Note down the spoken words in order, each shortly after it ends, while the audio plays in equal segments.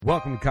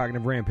Welcome to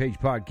Cognitive Rampage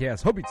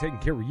Podcast. Hope you're taking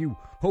care of you.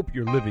 Hope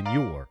you're living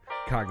your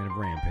cognitive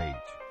rampage.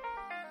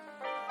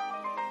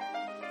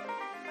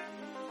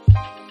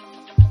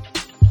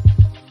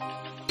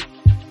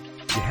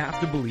 You have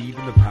to believe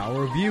in the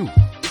power of you.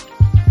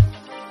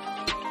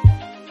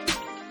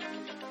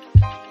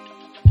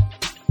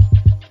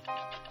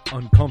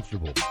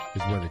 Uncomfortable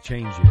is where the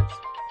change is.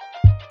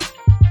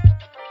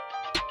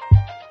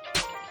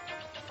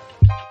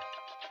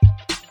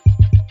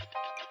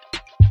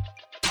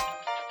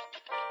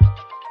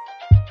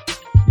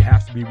 You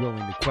have to be willing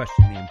to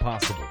question the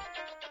impossible,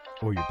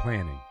 or you're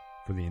planning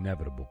for the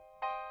inevitable.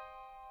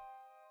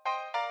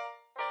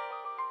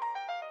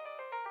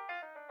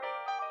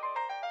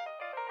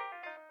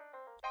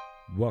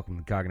 Welcome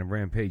to Cognitive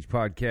Rampage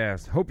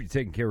Podcast. Hope you're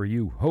taking care of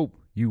you. Hope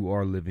you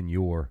are living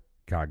your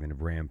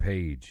cognitive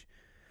rampage.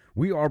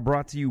 We are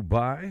brought to you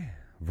by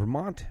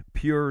Vermont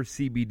Pure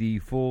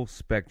CBD Full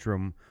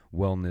Spectrum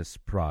Wellness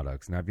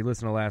Products. Now, if you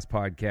listen to the last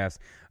podcast,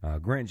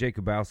 Grant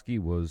Jakubowski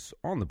was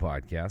on the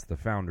podcast, the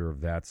founder of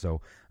that. So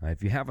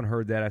if you haven't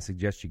heard that, I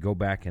suggest you go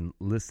back and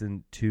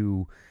listen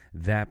to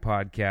that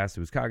podcast. It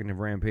was Cognitive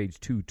Rampage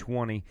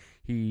 220.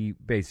 He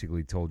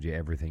basically told you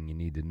everything you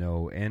need to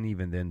know, and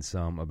even then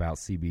some, about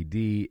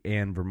CBD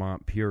and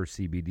Vermont Pure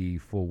CBD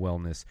Full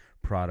Wellness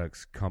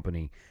Products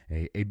Company.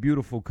 A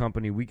beautiful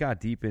company. We got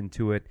deep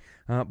into it,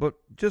 but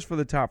just for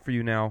the top for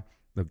you now,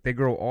 look, they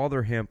grow all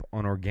their hemp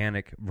on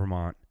organic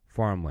Vermont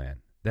farmland.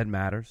 That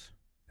matters.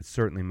 It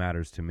certainly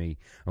matters to me.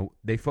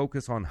 They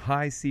focus on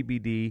high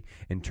CBD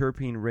and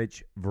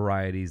terpene-rich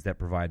varieties that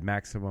provide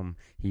maximum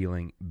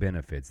healing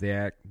benefits.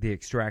 They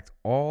extract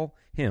all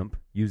hemp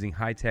using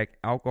high-tech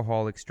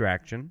alcohol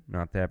extraction,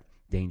 not that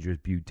dangerous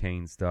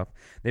butane stuff.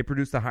 They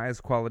produce the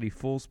highest quality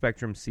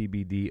full-spectrum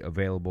CBD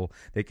available.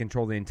 They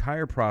control the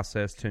entire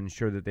process to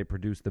ensure that they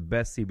produce the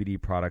best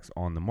CBD products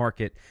on the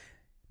market.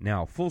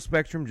 Now, full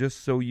spectrum,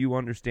 just so you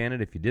understand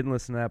it, if you didn't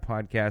listen to that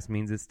podcast,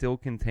 means it still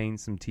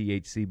contains some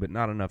THC, but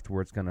not enough to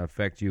where it's going to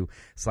affect you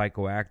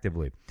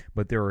psychoactively.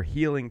 But there are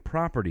healing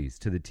properties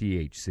to the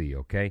THC,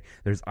 okay?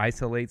 There's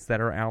isolates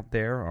that are out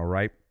there, all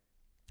right?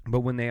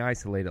 But when they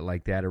isolate it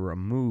like that, it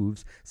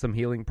removes some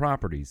healing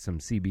properties, some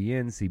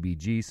CBN,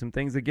 CBG, some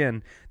things,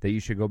 again, that you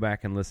should go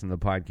back and listen to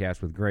the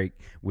podcast with Grant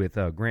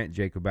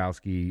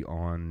Jakubowski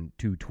on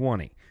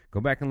 220. Go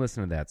back and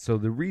listen to that. So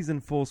the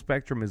reason full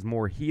spectrum is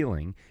more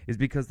healing is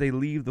because they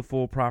leave the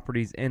full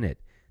properties in it.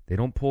 They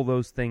don't pull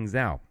those things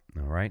out,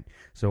 all right?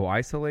 So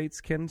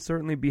isolates can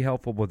certainly be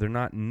helpful, but they're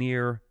not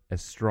near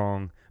as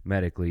strong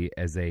medically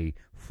as a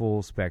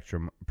full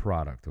spectrum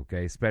product,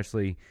 okay?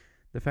 Especially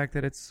the fact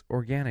that it's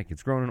organic.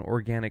 It's grown in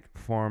organic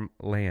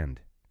farmland,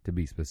 to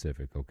be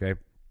specific, okay?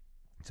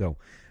 So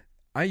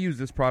I use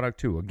this product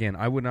too. Again,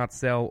 I would not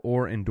sell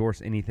or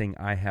endorse anything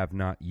I have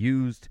not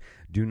used.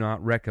 Do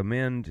not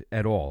recommend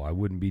at all. I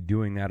wouldn't be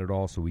doing that at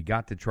all. So we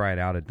got to try it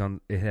out. It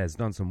has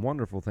done some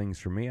wonderful things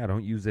for me. I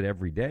don't use it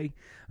every day,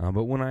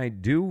 but when I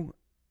do,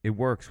 it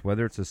works,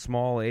 whether it's a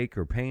small ache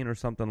or pain or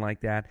something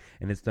like that,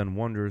 and it's done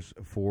wonders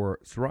for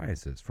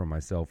psoriasis for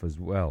myself as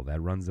well.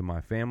 That runs in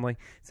my family.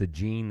 It's a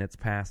gene that's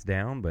passed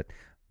down, but,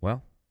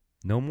 well,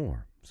 no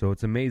more. So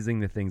it's amazing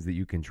the things that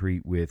you can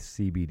treat with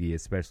CBD,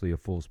 especially a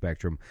full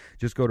spectrum.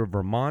 Just go to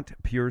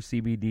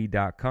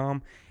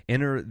VermontPureCBD.com,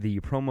 enter the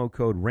promo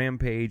code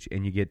RAMPAGE,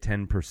 and you get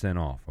 10%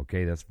 off,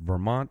 okay? That's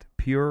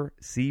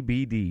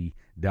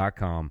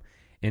VermontPureCBD.com.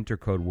 Enter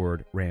code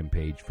word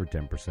RAMPAGE for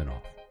 10%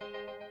 off.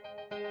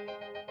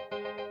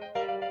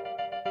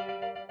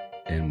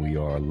 And we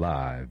are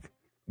live.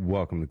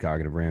 Welcome to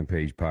Cognitive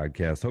Rampage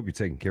Podcast. Hope you're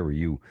taking care of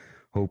you.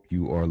 Hope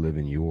you are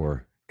living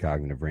your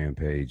cognitive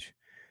rampage.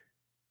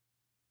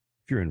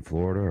 If you're in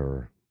Florida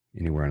or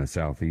anywhere in the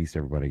southeast,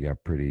 everybody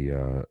got pretty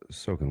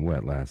soaking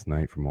wet last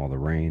night from all the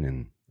rain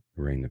and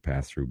the rain that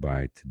passed through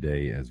by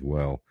today as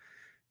well.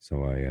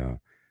 So I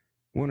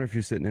wonder if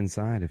you're sitting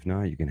inside. If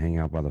not, you can hang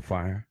out by the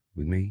fire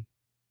with me.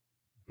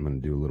 I'm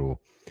going to do a little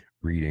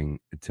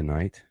reading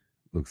tonight.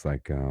 Looks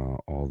like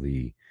all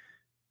the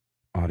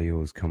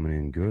audio is coming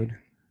in good.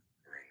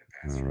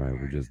 All right,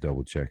 we're just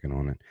double checking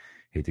on it.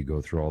 Hate to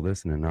go through all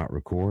this and then not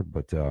record,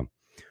 but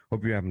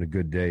hope you're having a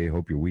good day.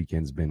 Hope your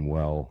weekend's been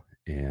well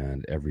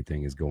and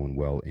everything is going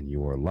well in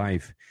your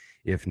life.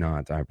 If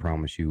not, I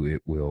promise you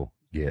it will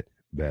get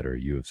better.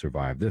 You have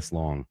survived this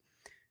long.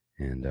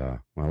 And I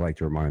like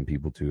to remind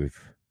people to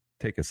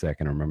take a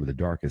second and remember the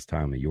darkest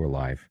time of your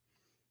life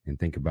and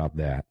think about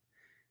that.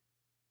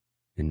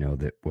 And know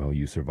that, well,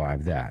 you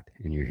survived that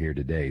and you're here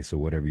today. So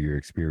whatever you're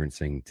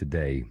experiencing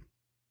today,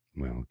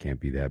 well, it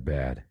can't be that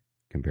bad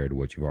compared to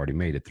what you've already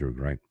made it through,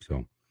 right?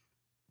 So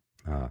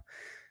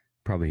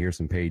probably hear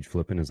some page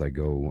flipping as I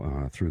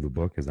go through the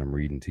book as I'm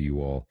reading to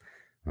you all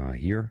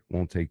here.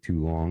 Won't take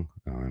too long.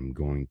 I'm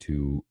going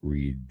to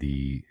read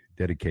the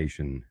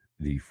dedication,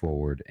 the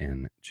foreword,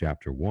 and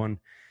chapter 1,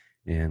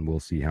 and we'll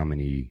see how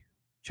many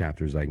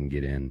chapters I can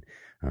get in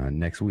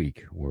next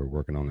week. We're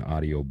working on the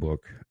audio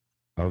book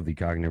of The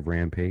Cognitive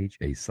Rampage,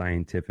 A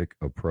Scientific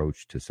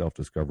Approach to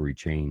Self-Discovery,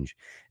 Change,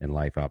 and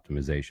Life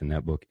Optimization.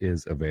 That book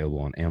is available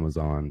on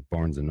Amazon,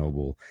 Barnes &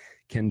 Noble,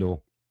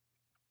 Kindle,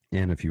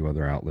 and a few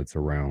other outlets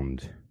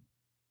around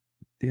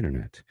the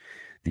internet.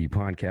 The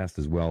podcast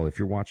as well. If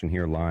you're watching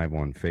here live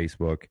on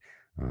Facebook,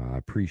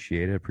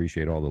 appreciate it.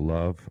 Appreciate all the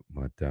love.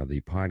 But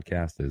the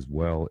podcast as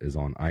well is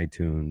on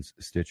iTunes,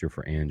 Stitcher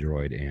for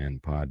Android,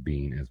 and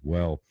Podbean as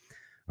well.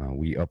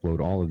 We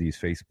upload all of these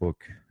Facebook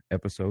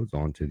episodes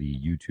onto the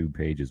YouTube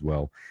page as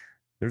well.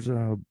 There's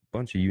a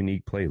bunch of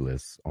unique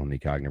playlists on the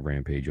Cognitive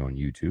Rampage on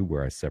YouTube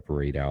where I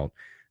separate out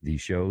the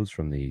shows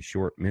from the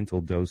short mental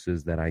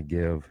doses that I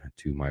give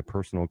to my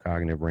personal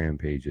Cognitive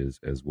Rampages,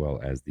 as well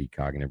as the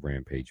Cognitive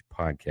Rampage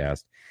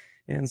podcast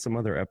and some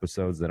other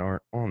episodes that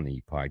aren't on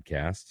the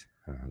podcast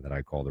that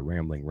I call the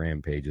Rambling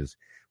Rampages.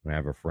 When I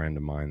have a friend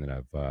of mine that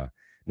I've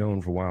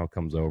known for a while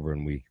comes over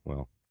and we,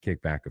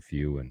 kick back a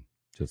few and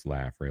just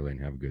laugh really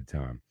and have a good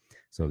time.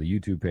 So the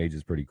YouTube page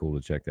is pretty cool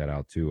to check that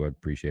out too. I'd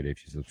appreciate it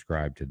if you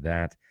subscribe to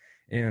that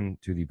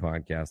and to the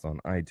podcast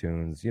on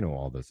iTunes,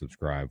 all the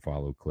subscribe,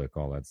 follow, click,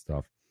 all that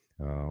stuff.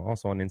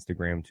 Also on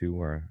Instagram too,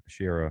 where I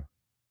share a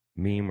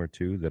meme or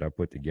two that I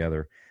put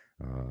together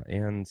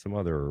and some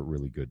other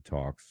really good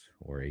talks,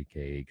 or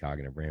AKA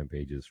Cognitive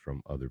Rampages,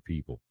 from other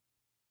people.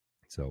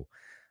 So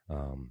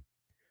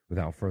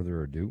without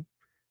further ado,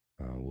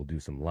 we'll do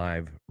some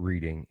live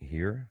reading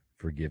here.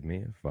 Forgive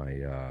me if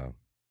I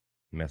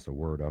mess a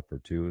word up or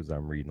two as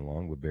I'm reading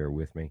along, but bear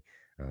with me.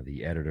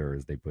 The editor,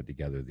 as they put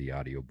together the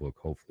audiobook,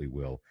 hopefully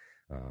will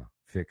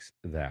fix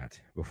that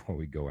before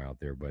we go out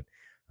there. But,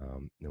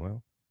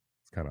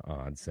 it's kind of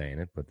odd saying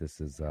it, but this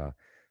is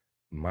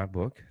my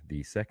book,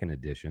 the second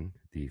edition.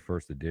 The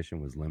first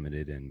edition was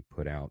limited and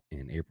put out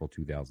in April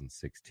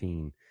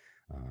 2016.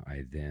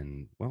 I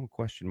then,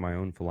 questioned my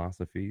own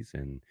philosophies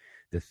and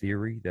the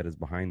theory that is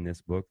behind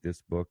this book.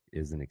 This book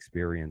is an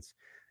experience,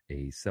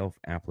 a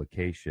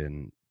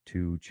self-application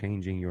to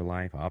changing your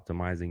life,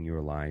 optimizing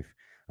your life,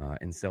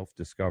 and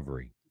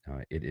self-discovery.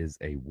 It is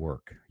a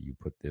work. You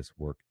put this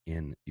work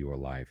in your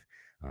life.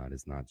 It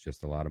is not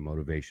just a lot of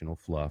motivational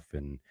fluff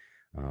and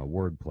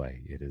wordplay.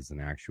 It is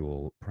an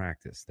actual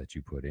practice that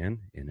you put in,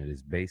 and it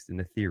is based in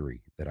a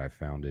theory that I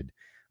founded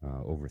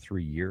over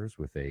 3 years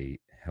with the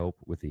help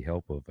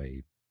of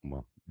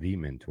the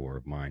mentor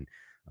of mine,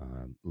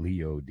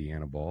 Leo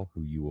D'Anibal,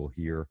 who you will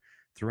hear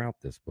throughout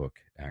this book,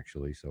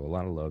 actually. So a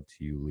lot of love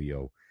to you,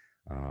 Leo.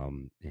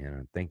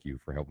 And thank you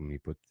for helping me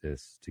put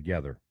this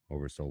together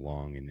over so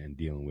long and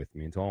dealing with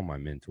me, and to all my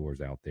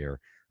mentors out there,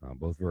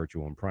 both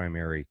virtual and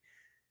primary,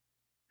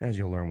 as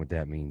you'll learn what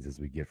that means as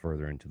we get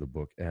further into the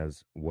book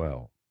as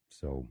well.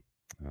 So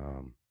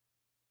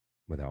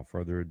without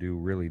further ado,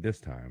 really this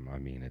time, I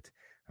mean it.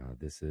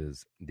 This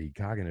is the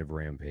Cognitive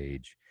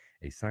Rampage,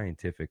 a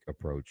scientific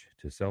approach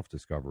to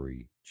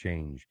self-discovery,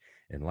 change,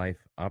 and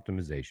life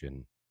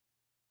optimization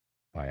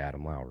by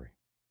Adam Lowry.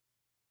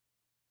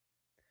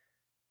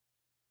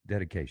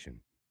 Dedication.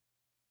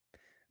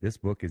 This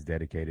book is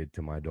dedicated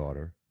to my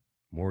daughter,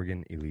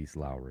 Morgan Elise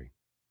Lowry.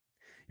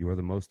 You are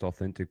the most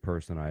authentic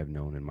person I have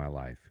known in my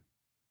life.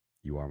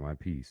 You are my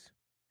peace.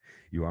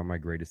 You are my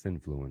greatest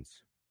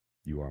influence.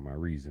 You are my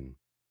reason.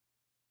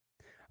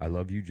 I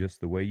love you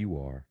just the way you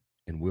are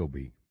and will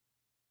be.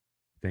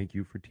 Thank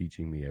you for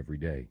teaching me every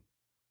day.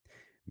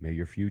 May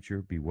your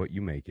future be what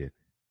you make it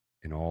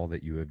and all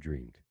that you have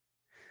dreamed.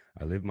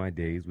 I live my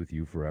days with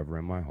you forever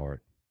in my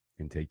heart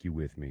and take you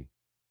with me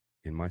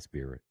in my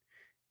spirit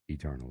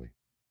eternally.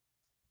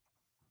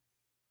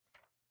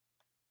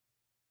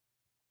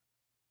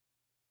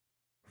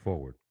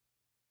 Forward.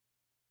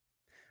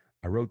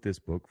 I wrote this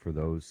book for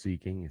those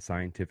seeking a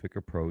scientific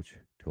approach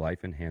to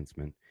life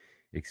enhancement,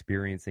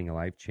 experiencing a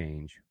life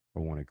change,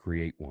 or want to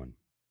create one.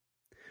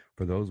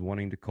 For those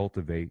wanting to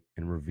cultivate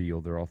and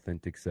reveal their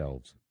authentic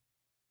selves.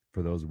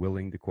 For those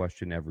willing to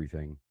question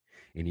everything,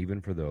 and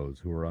even for those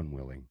who are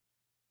unwilling.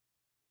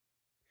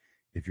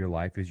 If your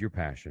life is your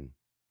passion,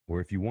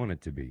 or if you want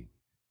it to be,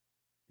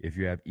 if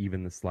you have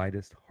even the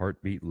slightest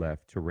heartbeat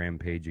left to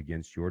rampage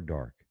against your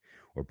dark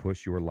or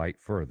push your light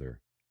further,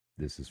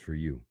 this is for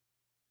you.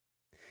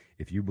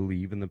 If you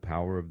believe in the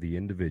power of the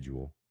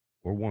individual,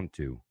 or want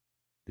to,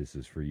 this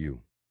is for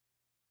you.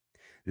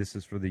 This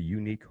is for the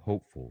unique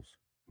hopefuls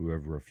who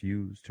have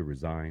refused to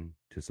resign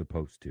to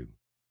supposed to.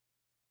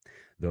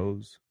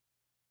 Those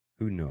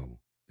who know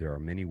there are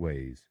many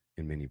ways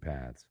and many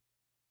paths.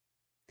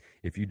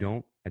 If you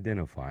don't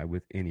identify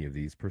with any of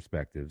these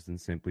perspectives, then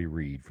simply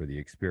read for the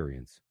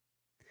experience.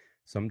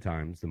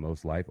 Sometimes the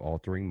most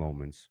life-altering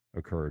moments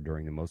occur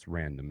during the most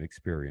random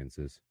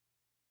experiences.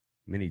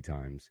 Many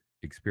times,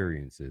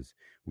 experiences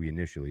we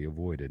initially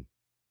avoided.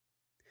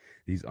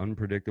 These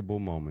unpredictable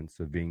moments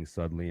of being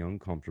suddenly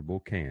uncomfortable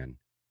can,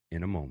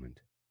 in a moment,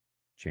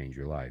 change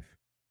your life.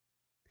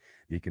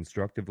 The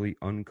constructively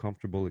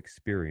uncomfortable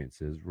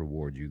experiences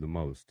reward you the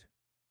most.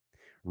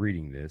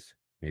 Reading this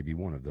may be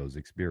one of those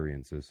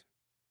experiences.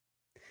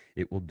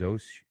 It will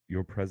dose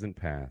your present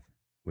path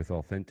with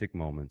authentic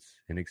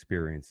moments and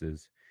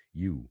experiences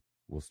you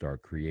will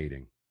start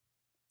creating.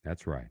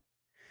 That's right.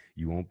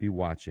 You won't be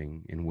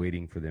watching and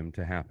waiting for them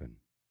to happen.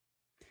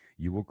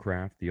 You will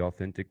craft the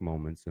authentic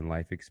moments and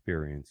life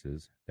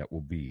experiences that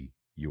will be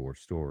your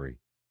story.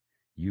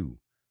 You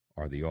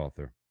are the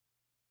author.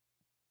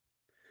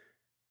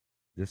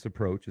 This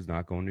approach is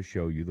not going to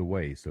show you the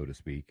way, so to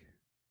speak.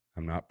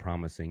 I'm not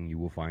promising you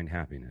will find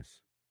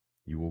happiness.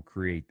 You will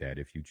create that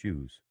if you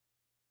choose.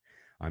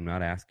 I'm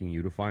not asking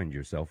you to find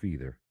yourself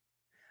either.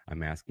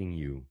 I'm asking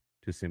you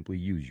to simply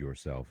use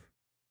yourself.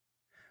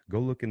 Go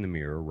look in the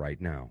mirror right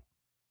now.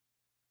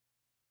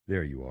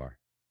 There you are.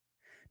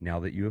 Now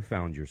that you have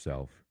found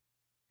yourself,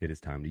 it is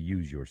time to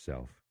use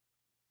yourself.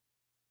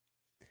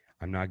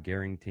 I'm not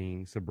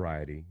guaranteeing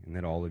sobriety and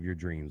that all of your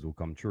dreams will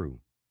come true.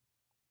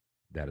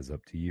 That is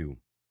up to you.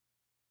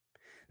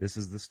 This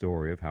is the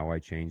story of how I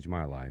changed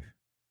my life.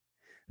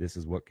 This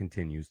is what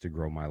continues to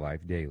grow my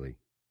life daily.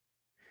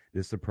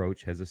 This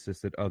approach has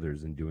assisted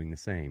others in doing the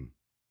same.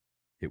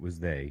 It was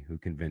they who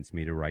convinced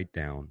me to write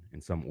down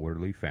in some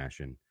orderly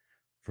fashion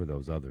for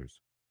those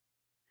others.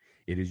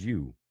 It is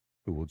you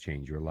who will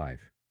change your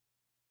life.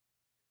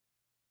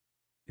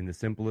 In the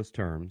simplest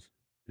terms,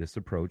 this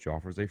approach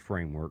offers a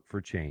framework for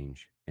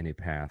change and a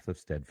path of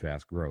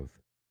steadfast growth.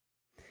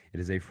 It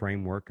is a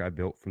framework I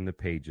built from the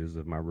pages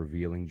of my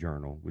revealing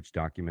journal, which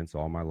documents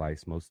all my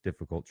life's most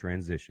difficult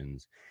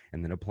transitions,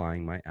 and then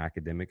applying my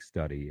academic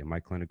study and my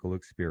clinical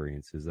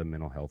experience as a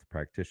mental health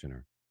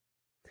practitioner.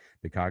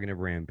 The Cognitive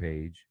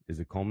Rampage is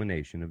a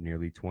culmination of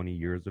nearly 20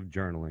 years of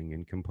journaling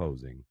and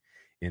composing,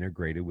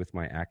 integrated with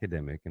my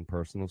academic and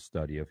personal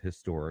study of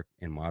historic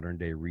and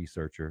modern-day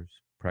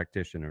researchers,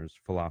 practitioners,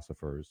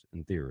 philosophers,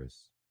 and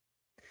theorists.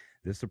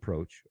 This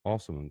approach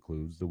also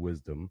includes the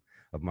wisdom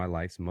of my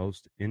life's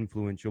most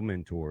influential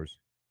mentors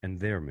and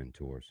their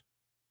mentors.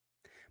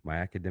 My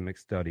academic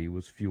study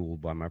was fueled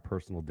by my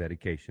personal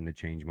dedication to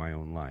change my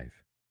own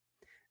life.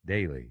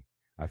 Daily,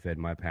 I fed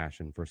my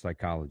passion for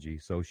psychology,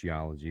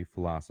 sociology,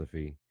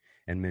 philosophy,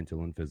 and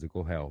mental and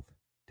physical health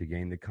to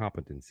gain the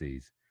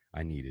competencies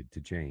I needed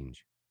to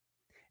change.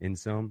 In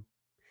sum,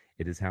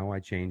 it is how I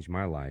changed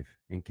my life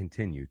and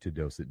continue to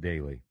dose it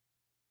daily.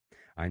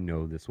 I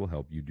know this will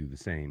help you do the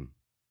same.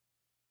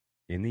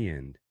 In the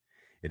end,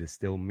 it is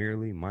still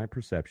merely my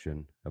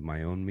perception of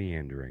my own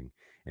meandering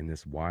in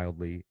this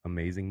wildly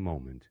amazing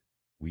moment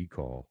we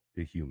call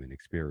the human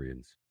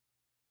experience.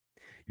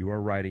 You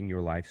are writing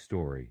your life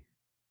story,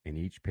 and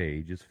each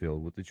page is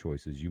filled with the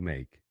choices you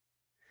make.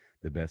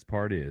 The best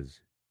part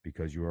is,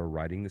 because you are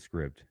writing the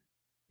script,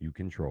 you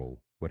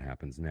control what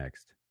happens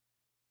next.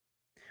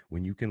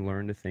 When you can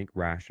learn to think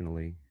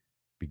rationally,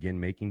 begin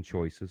making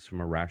choices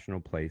from a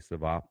rational place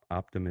of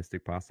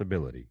optimistic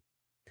possibility,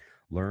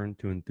 learn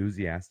to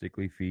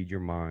enthusiastically feed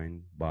your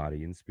mind,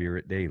 body, and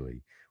spirit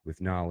daily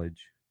with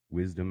knowledge,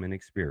 wisdom, and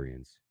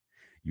experience,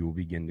 you will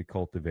begin to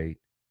cultivate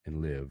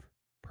and live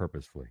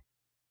purposefully.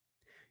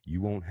 You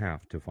won't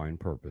have to find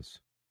purpose.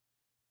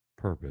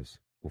 Purpose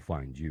will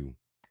find you.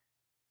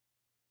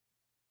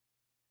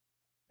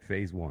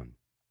 Phase 1.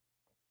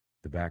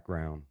 The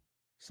background,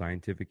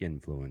 scientific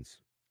influence,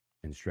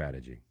 and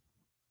strategy.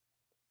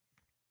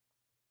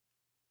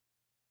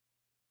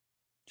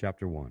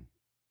 Chapter 1.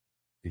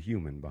 The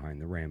human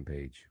behind the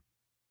rampage.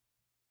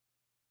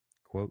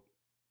 Quote,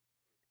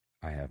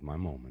 I have my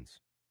moments.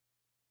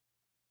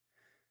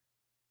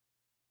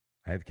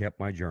 I have kept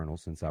my journal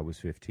since I was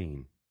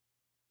 15.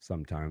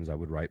 Sometimes I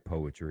would write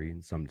poetry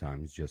and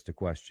sometimes just a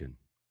question.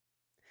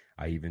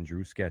 I even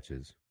drew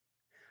sketches.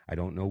 I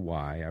don't know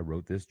why I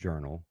wrote this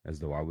journal as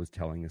though I was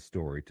telling a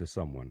story to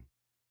someone.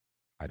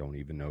 I don't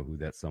even know who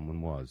that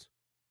someone was.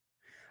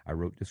 I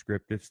wrote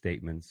descriptive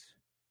statements,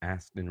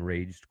 asked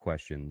enraged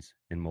questions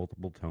in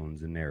multiple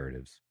tones and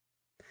narratives.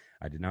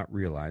 I did not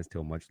realize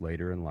till much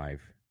later in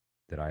life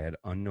that I had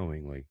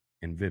unknowingly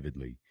and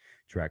vividly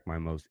tracked my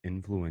most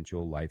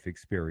influential life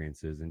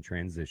experiences and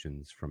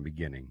transitions from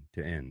beginning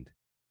to end.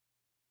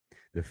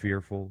 The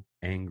fearful,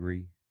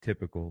 angry,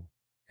 typical,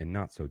 and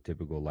not so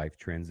typical life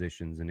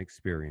transitions and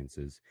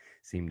experiences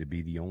seemed to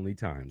be the only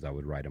times I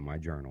would write in my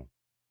journal.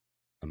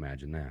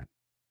 Imagine that.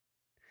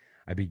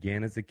 I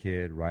began as a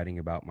kid writing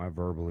about my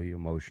verbally,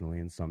 emotionally,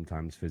 and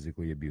sometimes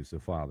physically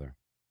abusive father.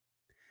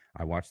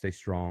 I watched a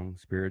strong,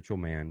 spiritual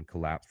man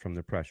collapse from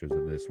the pressures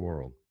of this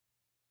world.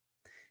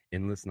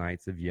 Endless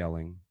nights of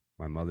yelling,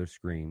 my mother's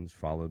screams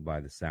followed by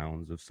the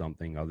sounds of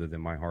something other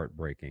than my heart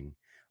breaking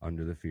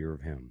under the fear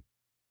of him.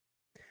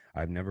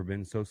 I've never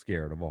been so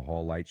scared of a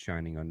hall light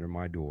shining under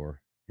my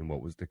door and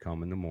what was to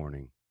come in the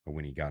morning or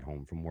when he got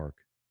home from work.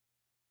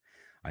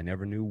 I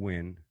never knew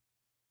when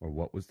or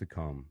what was to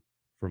come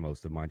for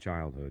most of my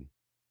childhood.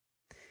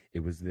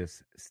 It was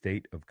this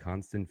state of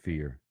constant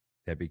fear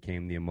that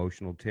became the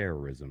emotional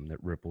terrorism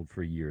that rippled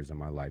for years in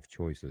my life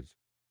choices.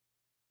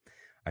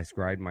 I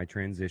scribed my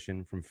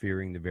transition from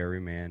fearing the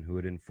very man who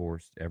had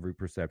enforced every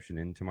perception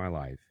into my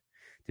life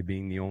to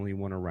being the only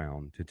one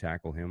around to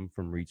tackle him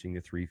from reaching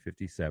the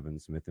 .357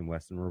 Smith &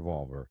 Wesson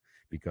revolver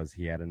because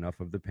he had enough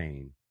of the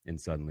pain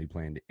and suddenly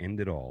planned to end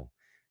it all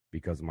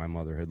because my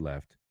mother had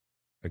left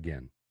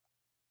again.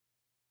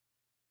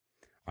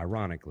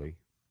 Ironically,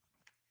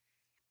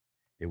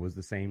 it was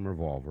the same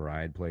revolver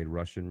I had played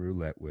Russian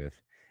roulette with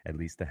at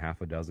least a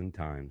half a dozen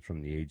times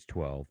from the age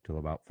 12 till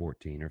about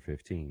 14 or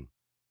 15.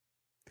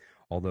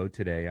 although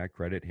today I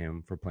credit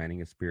him for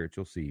planting a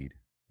spiritual seed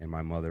and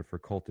my mother for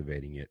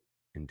cultivating it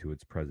into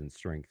its present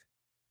strength.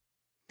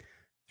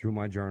 Through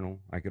my journal,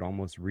 I could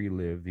almost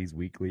relive these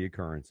weekly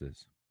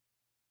occurrences.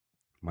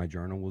 My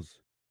journal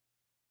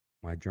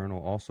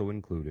also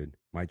included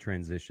my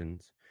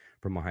transitions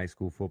from a high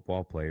school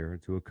football player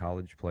to a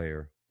college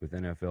player with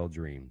NFL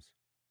dreams,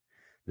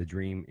 the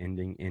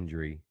dream-ending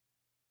injury,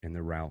 and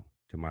the route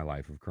to my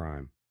life of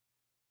crime.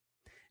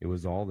 It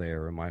was all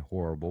there in my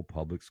horrible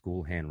public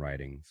school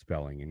handwriting,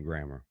 spelling, and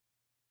grammar.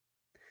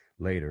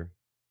 Later,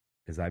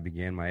 as I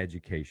began my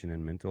education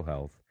in mental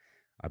health,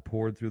 I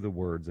pored through the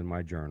words in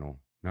my journal,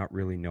 not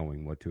really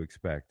knowing what to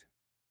expect.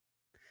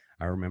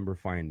 I remember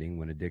finding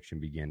when addiction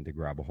began to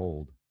grab a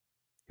hold.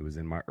 It was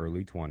in my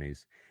early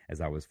 20s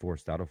as I was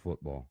forced out of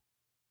football.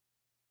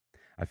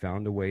 I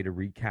found a way to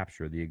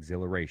recapture the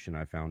exhilaration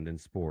I found in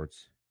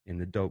sports, in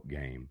the dope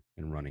game,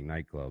 and running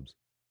nightclubs.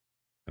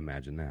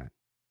 Imagine that.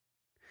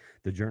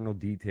 The journal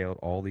detailed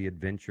all the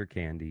adventure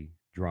candy,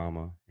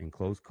 drama, and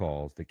close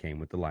calls that came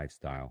with the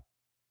lifestyle,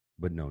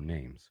 but no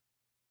names.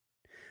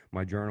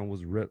 My journal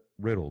was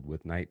riddled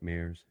with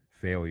nightmares,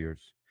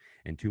 failures,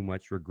 and too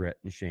much regret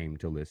and shame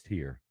to list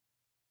here.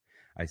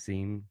 I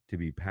seemed to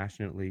be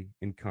passionately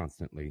and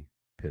constantly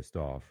pissed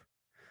off,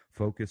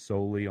 focused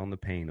solely on the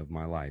pain of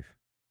my life.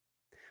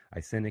 I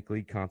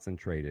cynically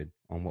concentrated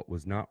on what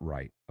was not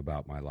right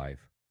about my life,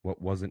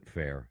 what wasn't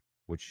fair,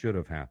 what should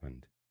have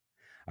happened.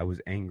 I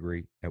was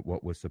angry at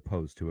what was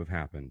supposed to have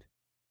happened,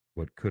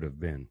 what could have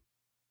been.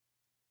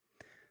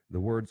 The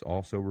words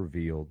also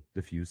revealed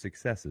the few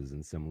successes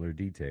in similar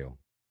detail.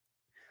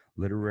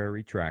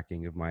 Literary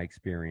tracking of my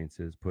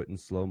experiences put in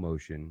slow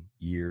motion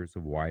years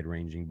of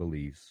wide-ranging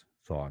beliefs,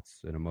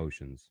 thoughts, and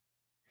emotions.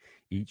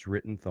 Each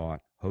written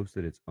thought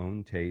hosted its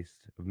own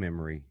taste of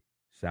memory,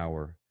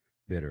 sour,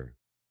 bitter,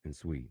 and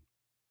sweet.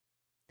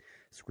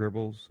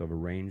 Scribbles of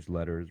arranged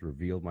letters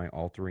revealed my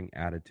altering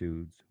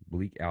attitudes,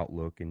 bleak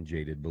outlook, and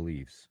jaded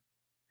beliefs.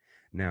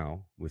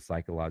 Now, with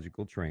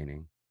psychological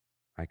training,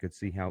 I could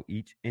see how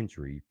each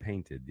entry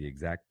painted the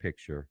exact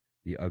picture,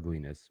 the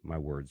ugliness my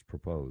words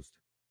proposed.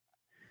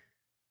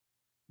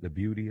 The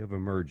beauty of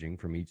emerging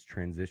from each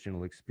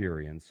transitional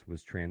experience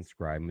was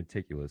transcribed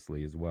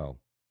meticulously as well.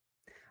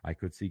 I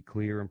could see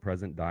clear and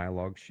present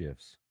dialogue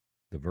shifts,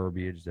 the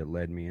verbiage that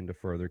led me into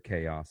further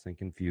chaos and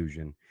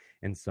confusion,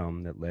 and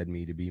some that led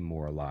me to be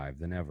more alive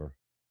than ever.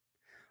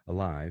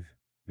 Alive,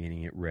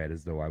 meaning it read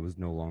as though I was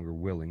no longer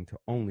willing to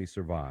only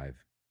survive,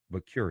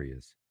 but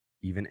curious,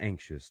 even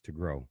anxious to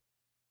grow.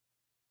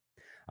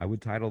 I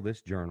would title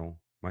this journal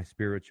My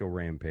Spiritual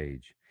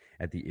Rampage,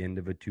 at the end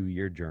of a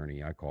 2-year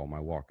journey I call my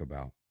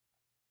walkabout.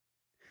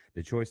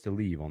 The choice to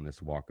leave on this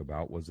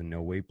walkabout was in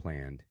no way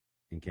planned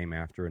and came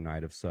after a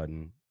night of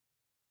sudden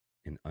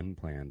and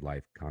unplanned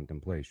life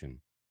contemplation.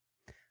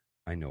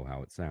 I know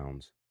how it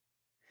sounds.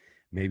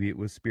 Maybe it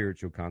was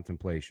spiritual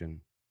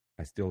contemplation.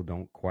 I still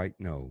don't quite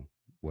know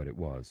what it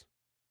was.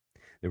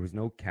 There was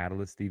no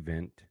catalyst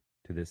event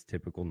to this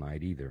typical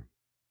night either.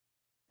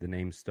 The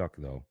name stuck,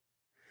 though.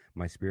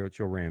 My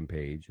spiritual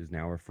rampage is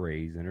now a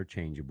phrase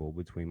interchangeable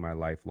between my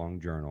lifelong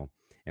journal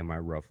and my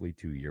roughly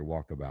 2-year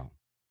walkabout.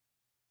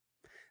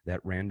 That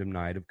random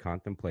night of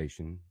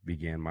contemplation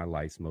began my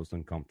life's most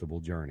uncomfortable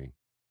journey.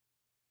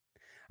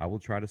 I will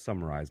try to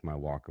summarize my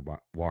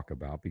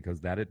walkabout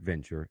because that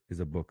adventure is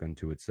a book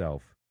unto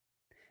itself,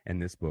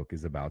 and this book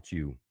is about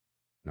you,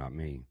 not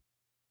me.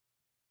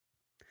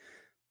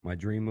 My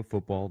dream of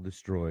football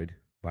destroyed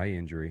by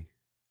injury,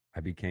 I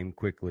became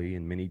quickly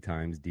and many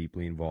times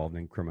deeply involved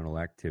in criminal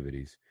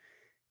activities,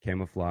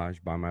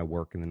 camouflaged by my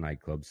work in the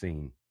nightclub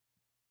scene.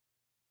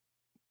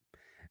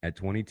 At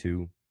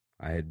 22,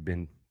 I had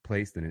been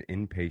placed in an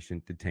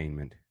inpatient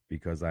detainment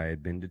because I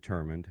had been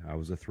determined I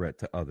was a threat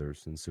to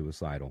others and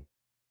suicidal.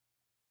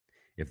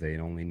 If they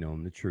had only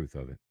known the truth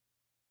of it.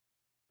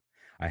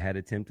 I had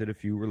attempted a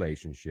few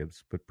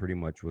relationships, but pretty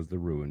much was the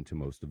ruin to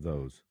most of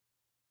those.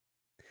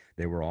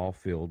 They were all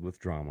filled with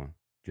drama,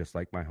 just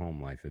like my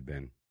home life had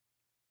been.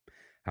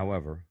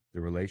 However,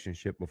 the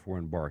relationship before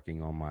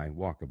embarking on my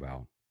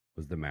walkabout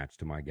was the match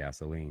to my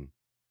gasoline.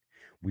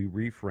 We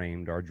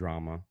reframed our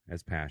drama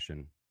as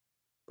passion,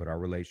 but our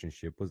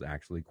relationship was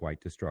actually quite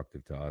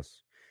destructive to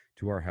us,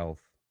 to our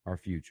health, our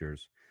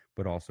futures,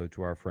 but also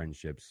to our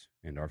friendships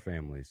and our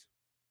families.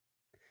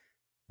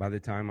 By the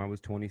time I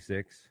was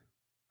 26,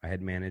 I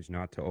had managed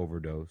not to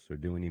overdose or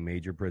do any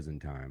major prison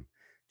time,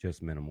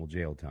 just minimal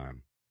jail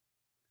time.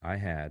 I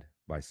had,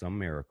 by some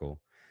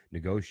miracle,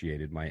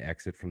 negotiated my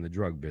exit from the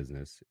drug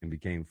business and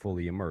became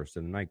fully immersed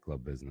in the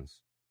nightclub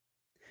business.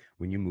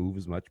 When you move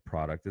as much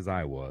product as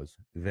I was,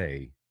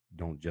 they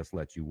don't just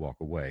let you walk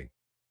away.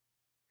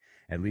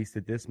 At least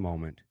at this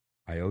moment,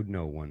 I owed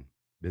no one,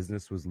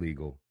 business was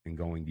legal and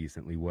going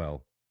decently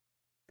well.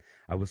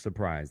 I was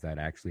surprised I'd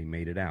actually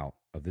made it out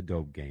of the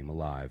dope game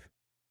alive.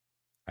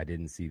 I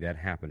didn't see that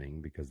happening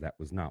because that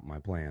was not my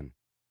plan.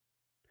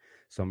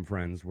 Some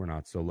friends were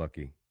not so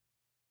lucky.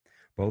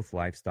 Both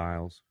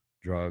lifestyles,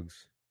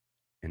 drugs,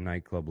 and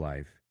nightclub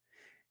life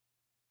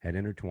had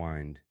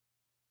intertwined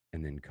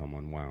and then come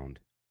unwound.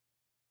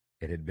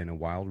 It had been a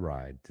wild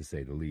ride, to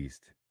say the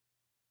least.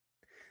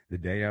 The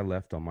day I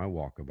left on my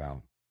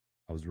walkabout,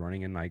 I was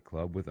running a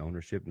nightclub with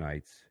ownership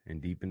nights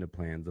and deep into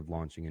plans of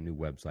launching a new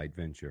website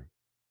venture.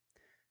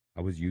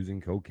 I was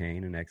using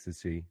cocaine and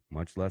ecstasy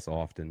much less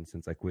often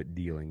since I quit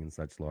dealing in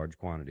such large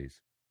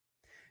quantities.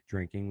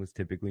 Drinking was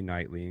typically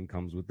nightly and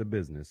comes with the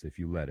business if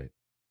you let it.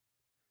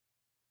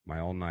 My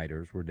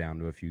all-nighters were down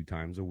to a few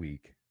times a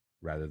week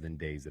rather than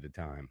days at a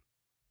time.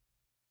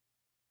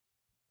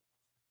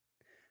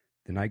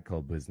 The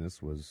nightclub business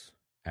was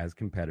as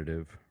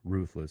competitive,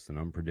 ruthless, and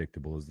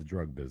unpredictable as the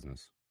drug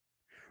business.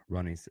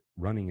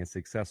 Running a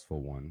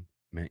successful one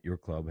meant your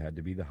club had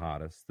to be the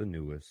hottest, the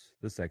newest,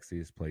 the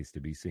sexiest place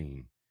to be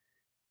seen.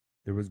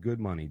 There was good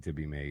money to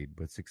be made,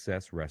 but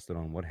success rested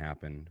on what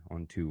happened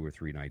on 2 or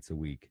 3 nights a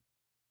week.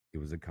 It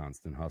was a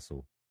constant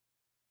hustle.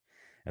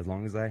 As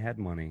long as I had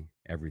money,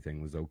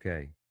 everything was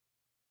okay.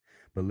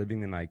 But living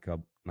the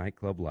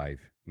nightclub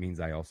life means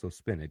I also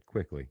spin it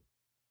quickly.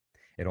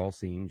 It all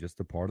seemed just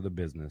a part of the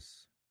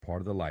business,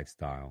 part of the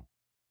lifestyle,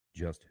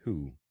 just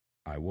who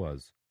I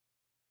was.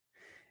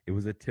 It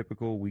was a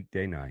typical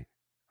weekday night.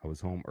 I was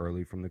home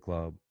early from the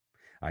club.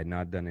 I had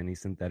not done any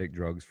synthetic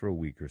drugs for a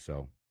week or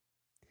so.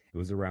 It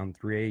was around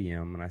 3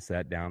 a.m. and I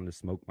sat down to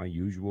smoke my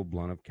usual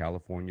blunt of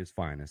California's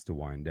finest to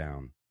wind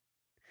down.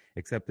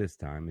 Except this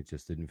time, it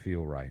just didn't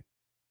feel right.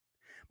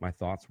 My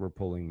thoughts were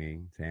pulling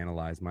me to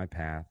analyze my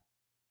path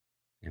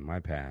and my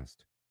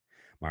past,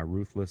 my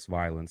ruthless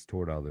violence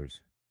toward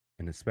others,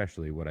 and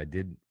especially what I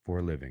did for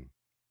a living.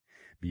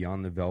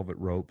 Beyond the velvet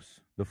ropes,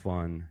 the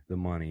fun, the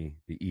money,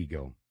 the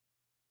ego.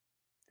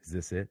 Is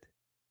this it?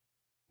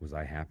 Was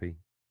I happy?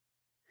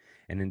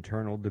 An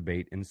internal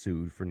debate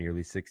ensued for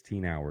nearly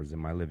 16 hours in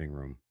my living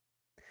room.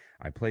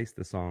 I placed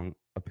the song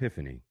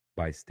Epiphany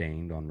by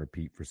Stained on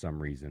repeat for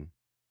some reason.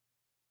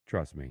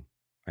 Trust me,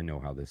 I know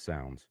how this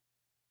sounds.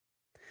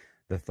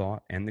 The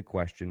thought and the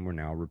question were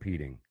now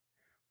repeating.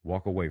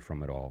 Walk away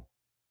from it all.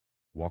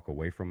 Walk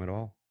away from it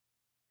all?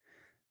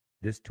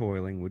 This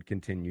toiling would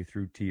continue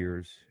through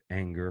tears,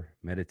 anger,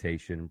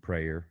 meditation,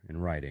 prayer,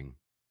 and writing.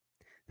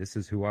 This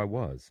is who I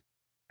was,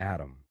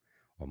 Adam,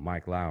 or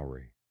Mike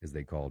Lowry, as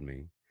they called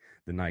me,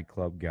 the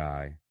nightclub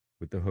guy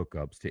with the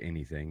hookups to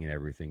anything and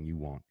everything you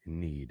want and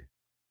need.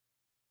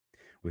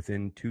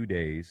 Within 2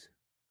 days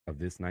of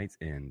this night's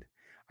end,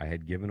 I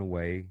had given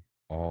away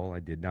all I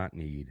did not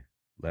need,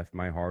 left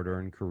my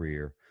hard-earned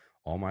career,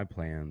 all my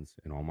plans,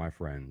 and all my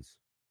friends.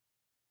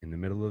 In the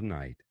middle of the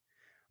night,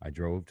 I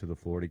drove to the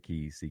Florida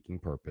Keys seeking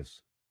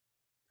purpose.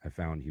 I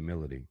found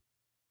humility.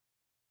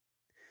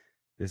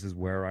 This is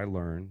where I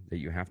learned that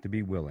you have to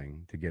be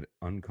willing to get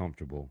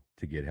uncomfortable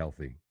to get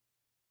healthy.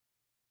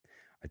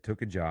 I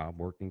took a job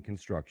working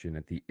construction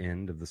at the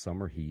end of the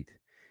summer heat,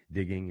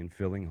 digging and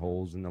filling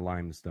holes in the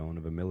limestone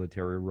of a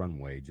military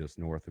runway just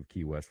north of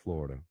Key West,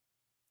 Florida.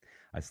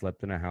 I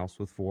slept in a house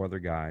with 4 other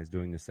guys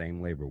doing the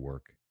same labor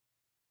work.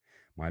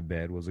 My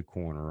bed was a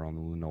corner on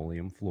the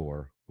linoleum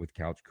floor with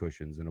couch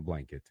cushions and a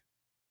blanket.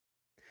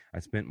 I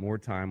spent more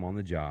time on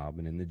the job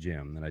and in the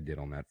gym than I did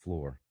on that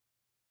floor.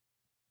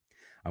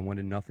 I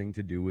wanted nothing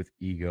to do with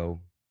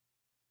ego,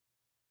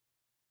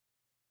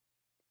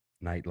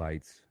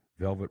 nightlights,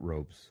 velvet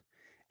ropes,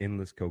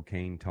 endless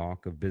cocaine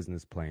talk of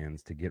business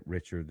plans to get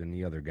richer than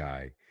the other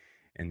guy,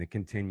 and the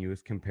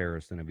continuous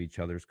comparison of each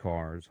other's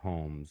cars,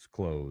 homes,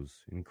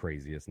 clothes, and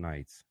craziest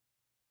nights.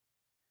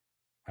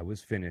 I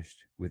was finished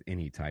with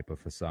any type of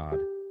facade,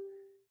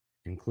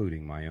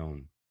 including my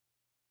own.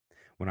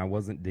 When I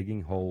wasn't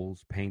digging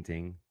holes,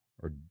 painting,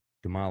 or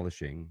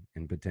demolishing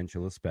in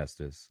potential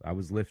asbestos, I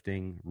was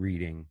lifting,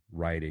 reading,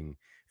 writing,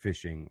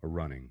 fishing, or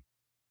running.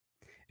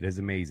 It is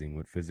amazing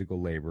what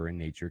physical labor and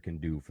nature can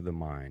do for the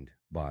mind,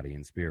 body,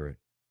 and spirit.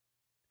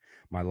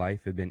 My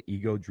life had been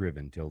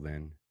ego-driven till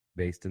then,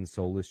 based in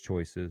soulless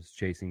choices,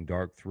 chasing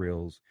dark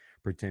thrills,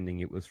 pretending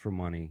it was for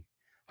money,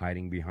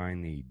 hiding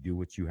behind the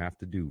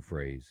do-what-you-have-to-do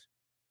phrase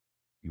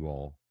you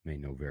all may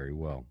know very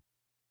well.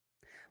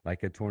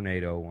 Like a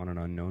tornado on an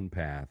unknown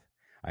path,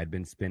 I had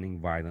been spinning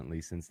violently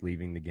since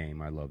leaving the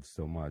game I loved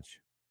so much.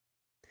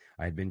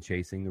 I had been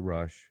chasing the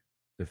rush,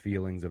 the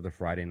feelings of the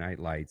Friday night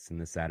lights and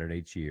the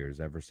Saturday cheers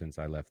ever since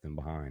I left them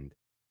behind.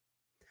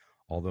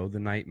 Although the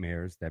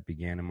nightmares that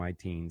began in my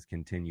teens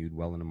continued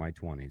well into my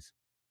 20s.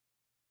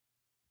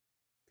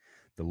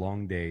 The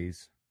long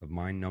days of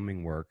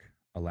mind-numbing work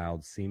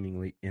allowed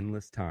seemingly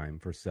endless time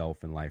for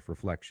self and life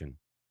reflection.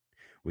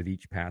 With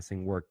each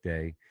passing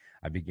workday,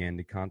 I began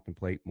to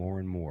contemplate more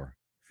and more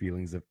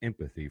feelings of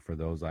empathy for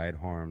those I had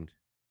harmed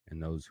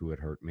and those who had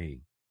hurt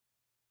me.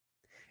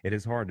 It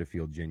is hard to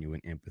feel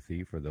genuine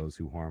empathy for those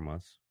who harm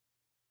us.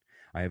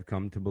 I have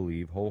come to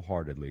believe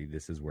wholeheartedly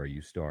this is where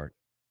you start.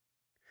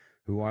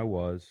 Who I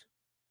was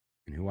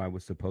and who I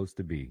was supposed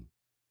to be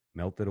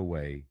melted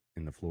away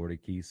in the Florida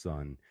Keys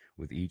sun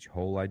with each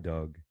hole I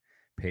dug,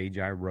 page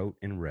I wrote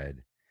and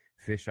read,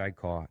 fish I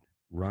caught,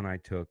 run I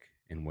took,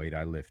 and weight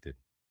I lifted.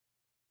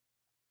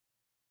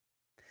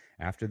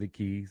 After the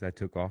Keys, I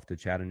took off to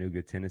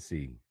Chattanooga,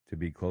 Tennessee, to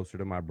be closer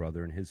to my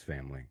brother and his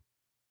family.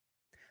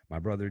 My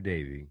brother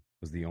Davy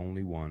was the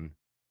only one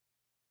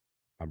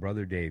My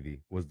brother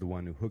Davy was the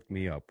one who hooked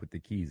me up with the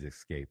Keys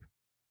escape.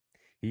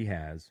 He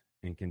has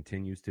and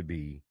continues to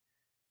be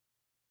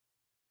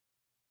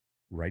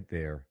right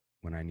there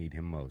when I need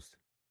him most.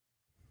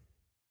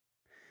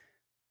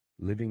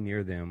 Living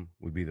near them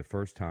would be the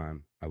first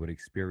time I would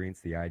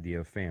experience the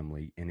idea of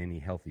family in any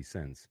healthy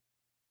sense.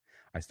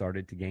 I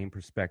started to gain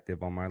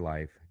perspective on my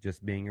life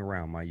just being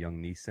around my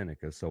young niece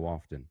Seneca so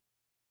often.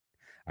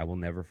 I will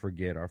never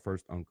forget our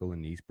first uncle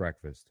and niece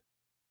breakfast.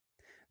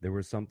 There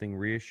was something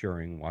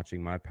reassuring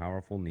watching my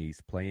powerful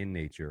niece play in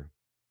nature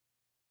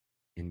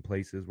in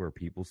places where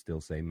people still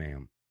say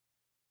ma'am.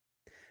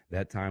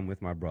 That time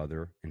with my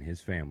brother and his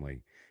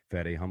family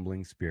fed a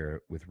humbling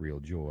spirit with real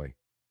joy.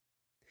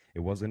 It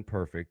wasn't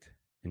perfect,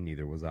 and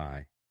neither was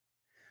I.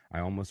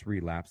 I almost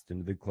relapsed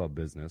into the club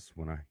business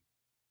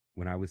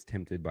when I was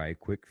tempted by a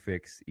quick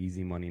fix,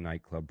 easy money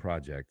nightclub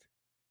project.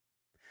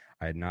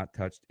 I had not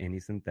touched any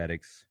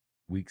synthetics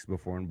weeks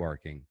before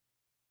embarking.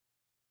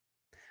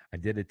 I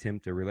did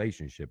attempt a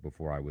relationship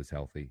before I was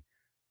healthy,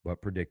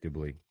 but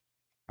predictably,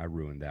 I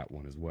ruined that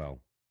one as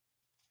well.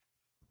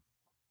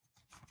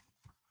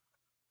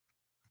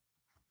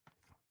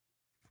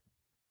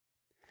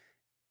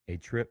 A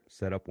trip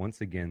set up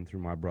once again through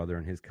my brother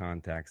and his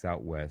contacts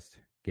out west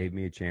gave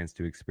me a chance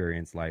to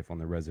experience life on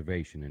the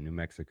reservation in New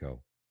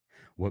Mexico,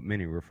 what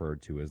many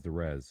referred to as the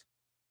res.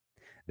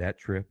 That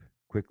trip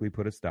quickly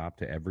put a stop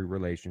to every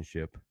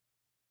relationship,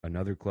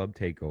 another club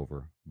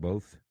takeover,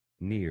 both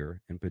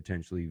near and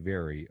potentially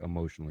very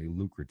emotionally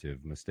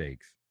lucrative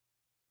mistakes.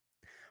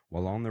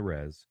 While on the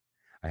res,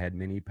 I had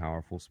many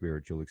powerful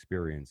spiritual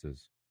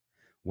experiences.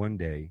 One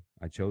day,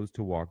 I chose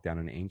to walk down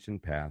an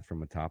ancient path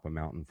from atop a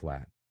mountain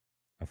flat,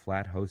 a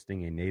flat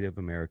hosting a Native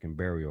American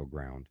burial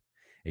ground,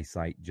 a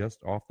site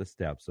just off the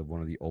steps of one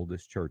of the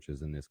oldest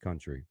churches in this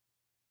country.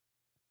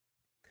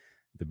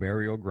 The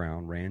burial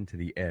ground ran to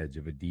the edge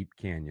of a deep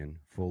canyon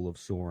full of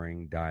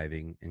soaring,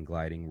 diving, and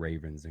gliding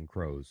ravens and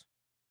crows,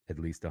 at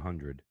least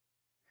 100.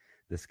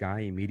 The sky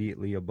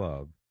immediately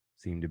above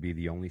seemed to be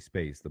the only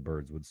space the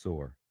birds would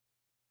soar.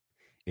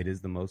 It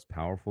is the most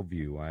powerful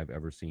view I have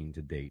ever seen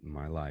to date in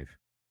my life.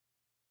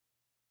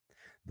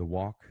 The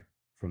walk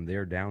from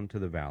there down to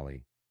the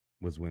valley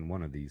was when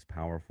one of these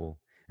powerful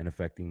and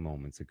affecting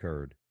moments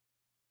occurred.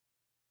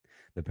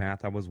 The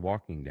path I was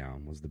walking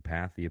down was the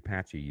path the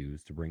Apache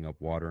used to bring up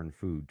water and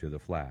food to the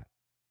flat.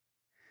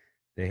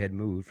 They had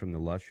moved from the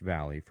lush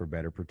valley for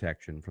better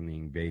protection from the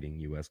invading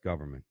U.S.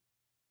 government.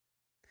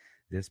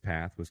 This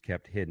path was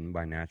kept hidden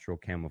by natural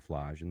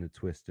camouflage in the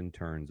twists and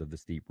turns of the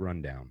steep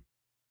rundown.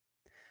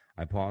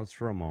 I paused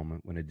for a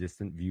moment when a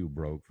distant view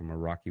broke from a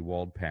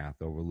rocky-walled path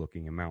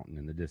overlooking a mountain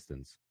in the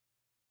distance.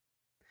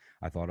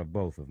 I thought of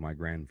both of my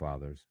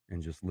grandfathers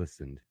and just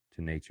listened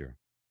to nature.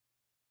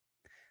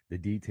 The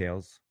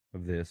details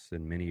of this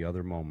and many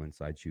other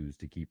moments I choose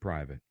to keep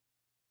private.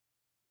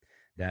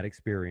 That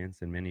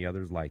experience and many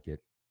others like it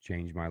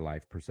changed my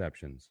life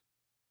perceptions.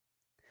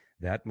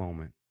 That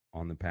moment,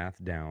 on the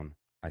path down,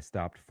 I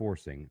stopped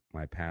forcing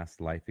my past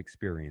life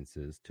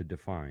experiences to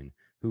define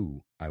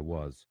who I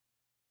was.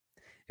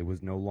 It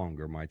was no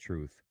longer my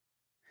truth.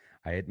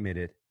 I admit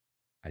it,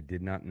 I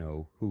did not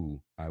know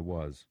who I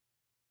was.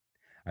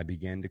 I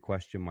began to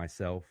question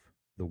myself,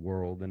 the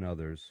world, and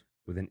others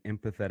with an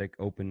empathetic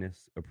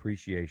openness,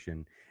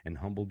 appreciation, and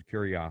humbled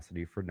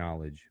curiosity for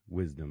knowledge,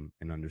 wisdom,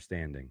 and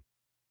understanding.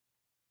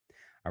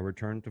 I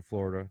returned to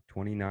Florida,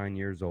 29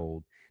 years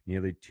old,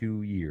 nearly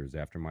 2 years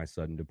after my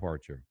sudden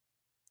departure.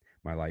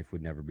 My life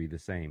would never be the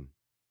same.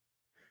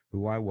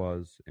 Who I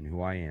was and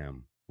who I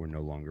am were no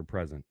longer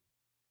present.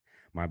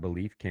 My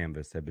belief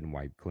canvas had been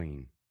wiped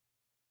clean.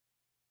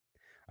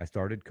 I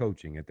started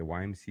coaching at the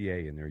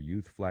YMCA in their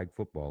youth flag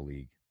football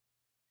league.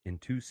 In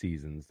 2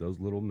 seasons, those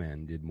little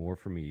men did more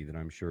for me than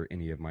I'm sure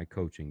any of my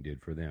coaching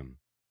did for them.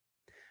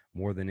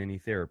 More than any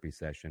therapy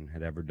session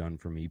had ever done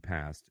for me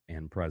past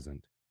and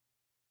present.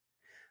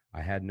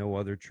 I had no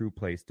other true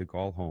place to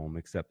call home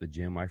except the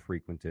gym I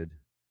frequented,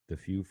 the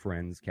few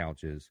friends'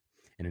 couches,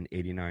 and an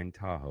 '89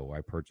 Tahoe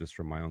I purchased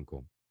from my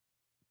uncle.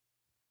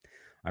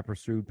 I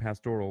pursued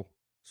pastoral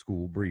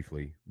school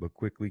briefly, but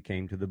quickly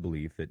came to the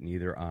belief that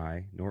neither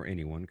I nor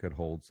anyone could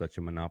hold such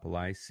a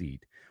monopolized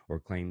seat or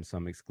claim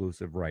some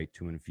exclusive right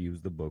to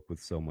infuse the book with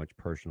so much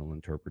personal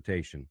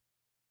interpretation.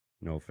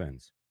 No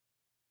offense.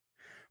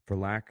 For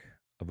lack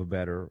of a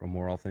better or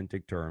more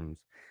authentic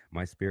terms,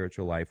 my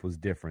spiritual life was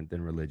different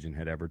than religion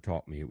had ever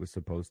taught me it was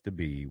supposed to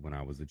be when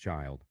I was a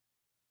child.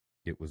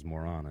 It was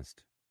more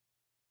honest.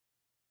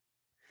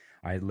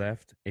 I had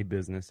left a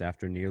business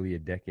after nearly a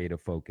decade of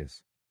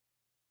focus.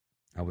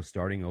 I was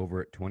starting over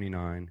at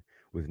 29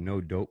 with no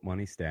dope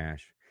money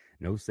stash,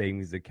 no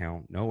savings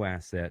account, no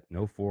asset,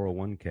 no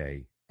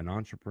 401k, an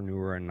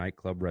entrepreneur and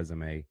nightclub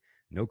resume,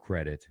 no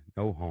credit,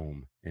 no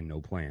home, and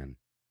no plan.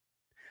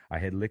 I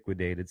had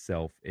liquidated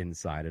self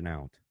inside and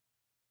out.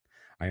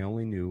 I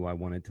only knew I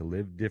wanted to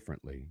live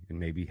differently and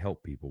maybe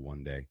help people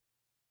one day.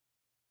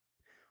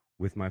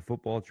 With my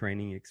football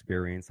training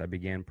experience, I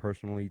began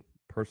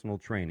personal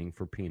training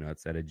for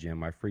peanuts at a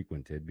gym I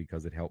frequented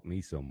because it helped me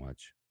so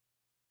much.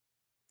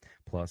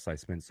 Plus, I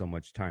spent so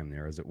much time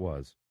there as it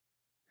was.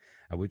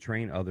 I would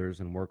train others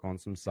and work on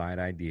some side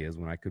ideas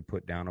when I could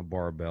put down a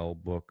barbell,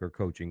 book, or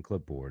coaching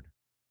clipboard.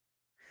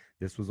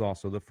 This was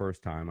also the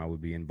first time I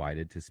would be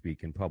invited to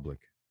speak in public.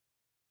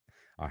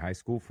 A high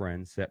school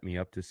friend set me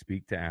up to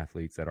speak to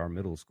athletes at our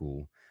middle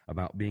school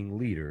about being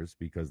leaders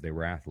because they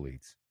were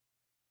athletes.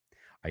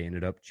 I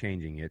ended up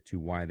changing it to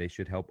why they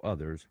should help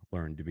others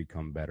learn to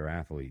become better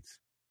athletes.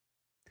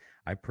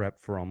 I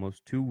prepped for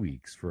almost 2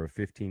 weeks for a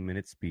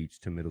 15-minute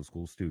speech to middle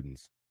school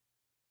students.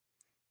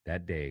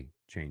 That day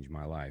changed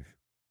my life.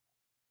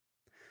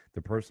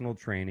 The personal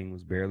training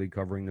was barely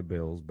covering the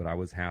bills, but I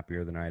was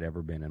happier than I had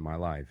ever been in my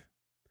life.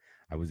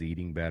 I was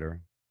eating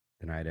better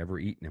than I had ever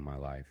eaten in my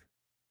life.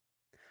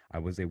 I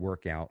was a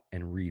workout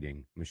and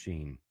reading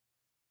machine.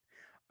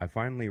 I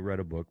finally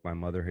read a book my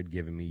mother had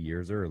given me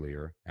years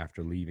earlier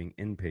after leaving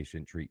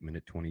inpatient treatment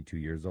at 22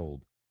 years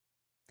old.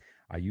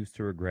 I used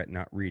to regret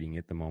not reading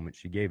it the moment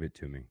she gave it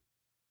to me.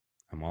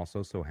 I'm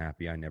also so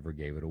happy I never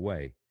gave it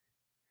away.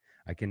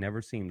 I can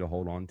never seem to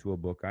hold on to a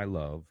book I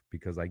love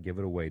because I give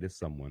it away to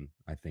someone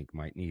I think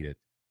might need it.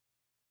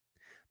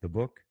 The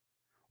book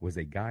was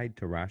A Guide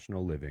to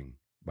Rational Living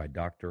by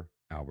Dr.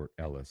 Albert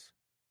Ellis.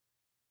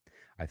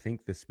 I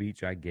think the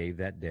speech I gave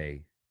that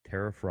day,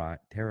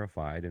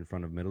 terrified in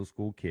front of middle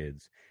school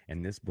kids,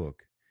 and this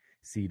book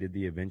seeded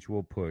the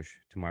eventual push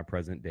to my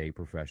present-day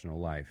professional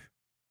life.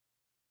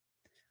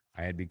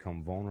 I had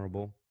become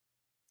vulnerable,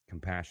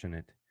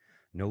 compassionate,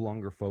 no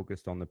longer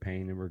focused on the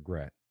pain and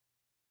regret,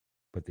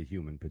 but the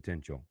human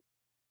potential.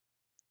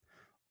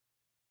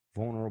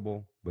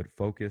 Vulnerable, but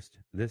focused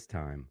this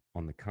time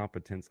on the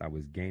competence I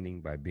was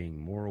gaining by being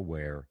more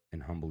aware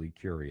and humbly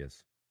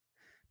curious,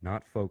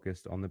 not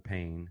focused on the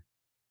pain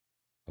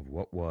of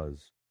what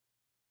was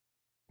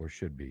or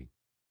should be.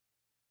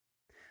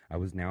 I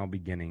was now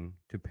beginning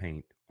to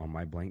paint on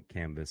my blank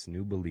canvas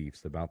new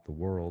beliefs about the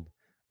world,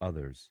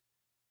 others,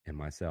 and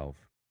myself.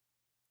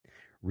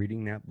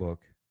 Reading that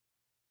book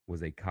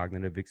was a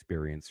cognitive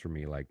experience for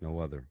me like no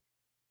other.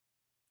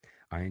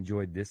 I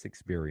enjoyed this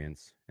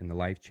experience and the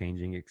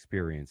life-changing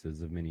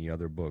experiences of many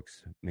other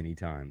books many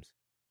times.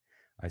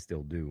 I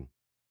still do.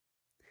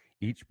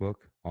 Each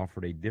book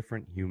offered a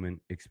different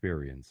human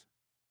experience.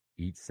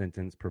 Each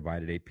sentence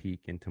provided a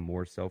peek into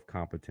more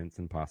self-competence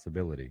and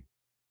possibility,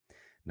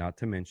 not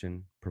to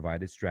mention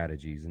provided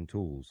strategies and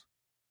tools.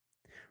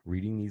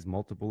 Reading these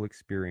multiple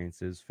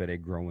experiences fed a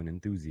growing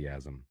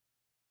enthusiasm.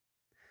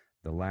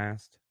 The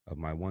last of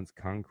my once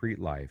concrete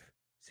life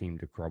seemed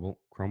to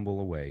crumble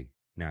away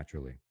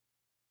naturally.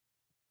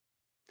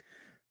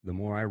 The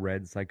more I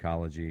read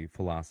psychology,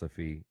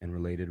 philosophy, and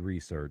related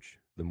research,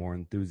 the more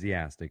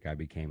enthusiastic I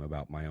became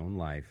about my own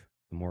life,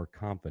 the more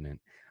confident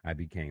I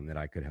became that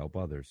I could help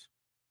others.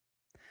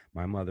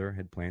 My mother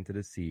had planted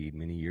a seed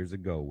many years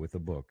ago with a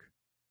book,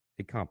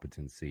 a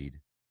competence seed.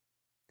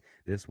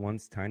 This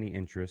once tiny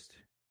interest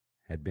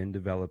had been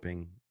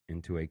developing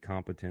into a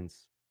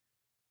competence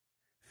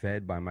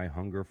fed by my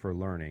hunger for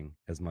learning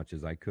as much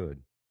as I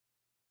could.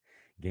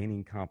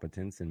 Gaining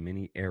competence in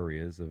many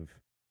areas of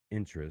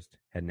interest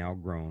had now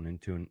grown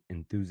into an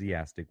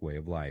enthusiastic way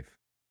of life.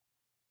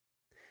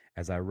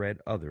 As I read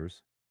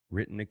others'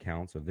 written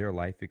accounts of their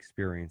life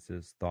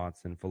experiences,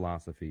 thoughts, and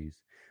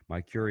philosophies, my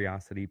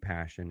curiosity,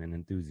 passion, and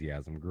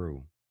enthusiasm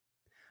grew.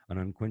 An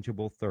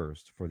unquenchable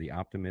thirst for the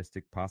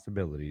optimistic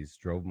possibilities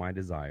drove my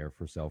desire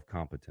for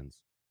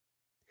self-competence.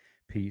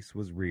 Peace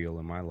was real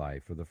in my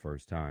life for the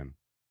first time.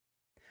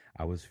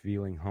 I was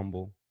feeling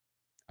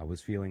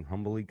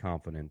humbly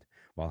confident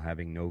while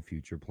having no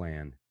future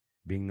plan,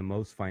 being the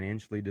most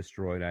financially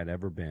destroyed I'd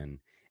ever been,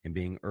 and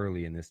being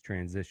early in this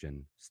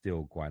transition,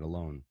 still quite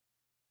alone.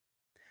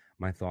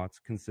 My thoughts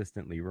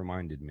consistently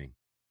reminded me,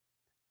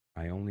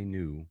 I only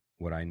knew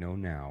what I know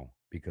now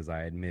because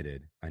I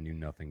admitted I knew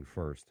nothing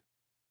first.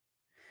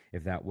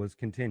 If that was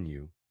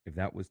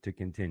to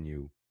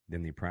continue,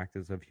 then the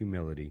practice of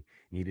humility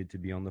needed to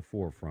be on the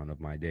forefront of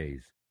my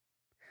days.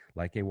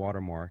 Like a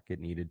watermark, it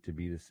needed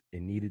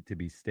to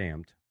be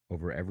stamped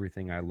over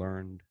everything I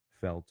learned,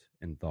 felt,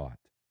 and thought.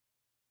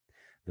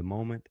 The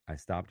moment I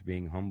stopped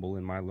being humble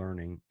in my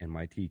learning and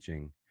my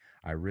teaching,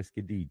 I risked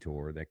a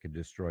detour that could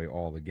destroy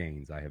all the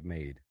gains I have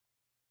made.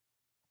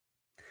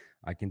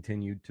 I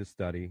continued to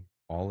study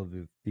all of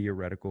the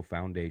theoretical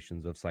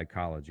foundations of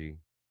psychology,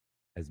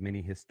 as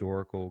many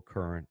historical,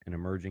 current, and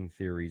emerging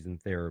theories and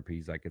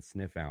therapies I could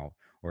sniff out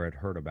or had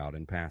heard about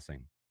in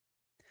passing.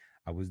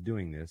 I was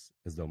doing this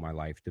as though my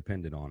life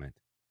depended on it.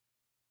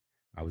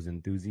 I was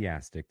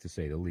enthusiastic, to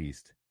say the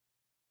least.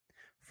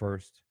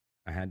 First,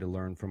 I had to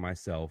learn for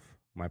myself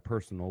my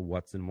personal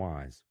whats and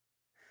whys.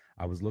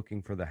 I was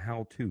looking for the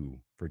how-to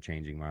for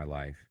changing my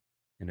life,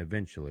 and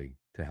eventually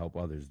to help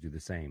others do the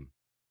same.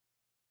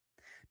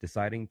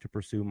 Deciding to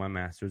pursue my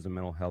master's in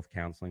mental health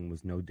counseling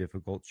was no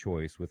difficult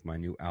choice with my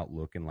new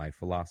outlook and life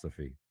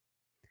philosophy.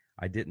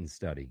 I didn't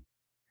study.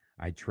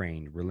 I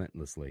trained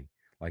relentlessly,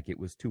 like it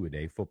was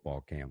two-a-day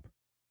football camp.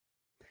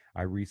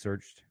 I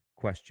researched,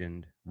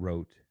 questioned,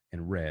 wrote,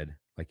 and read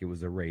like it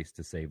was a race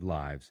to save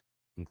lives,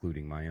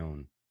 including my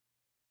own.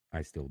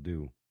 I still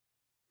do.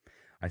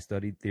 I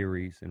studied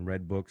theories and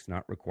read books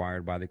not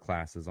required by the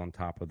classes on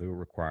top of the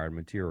required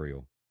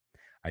material.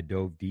 I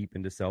dove deep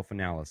into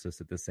self-analysis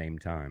at the same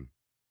time.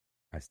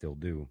 I still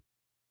do.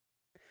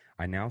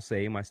 I now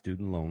say my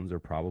student loans are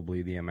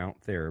probably the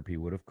amount therapy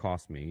would have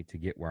cost me to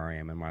get where I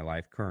am in my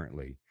life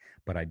currently,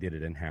 but I did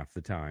it in half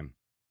the time.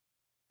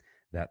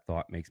 That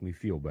thought makes me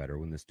feel better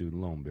when the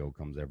student loan bill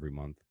comes every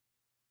month.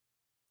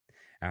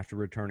 After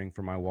returning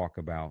from my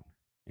walkabout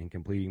and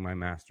completing my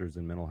master's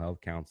in mental health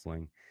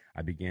counseling,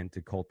 I began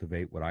to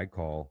cultivate what I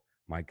call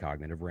my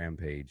cognitive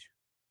rampage.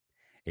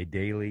 A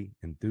daily,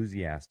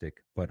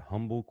 enthusiastic, but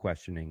humble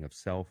questioning of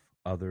self,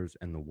 others,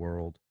 and the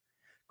world,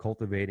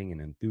 cultivating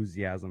an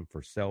enthusiasm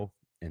for self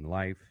and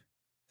life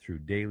through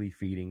daily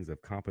feedings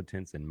of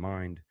competence in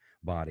mind,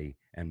 body,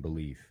 and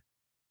belief.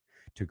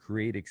 To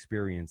create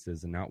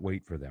experiences and not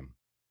wait for them.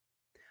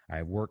 I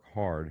have worked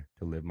hard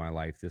to live my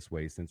life this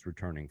way since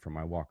returning from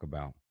my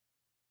walkabout.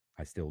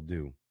 I still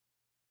do.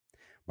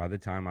 By the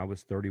time I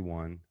was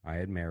 31, I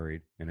had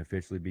married and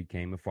officially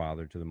became a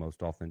father to the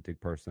most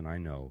authentic person I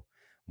know,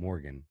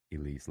 Morgan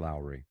Elise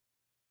Lowry.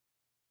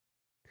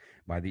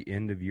 By the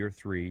end of year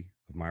 3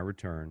 of my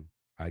return,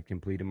 I had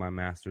completed my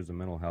master's in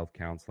mental health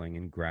counseling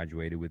and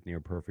graduated with near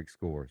perfect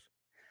scores.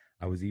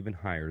 I was even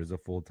hired as a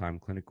full-time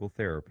clinical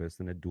therapist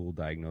in a dual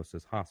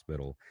diagnosis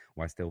hospital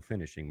while still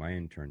finishing my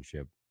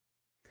internship.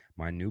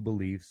 My new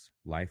beliefs,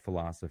 life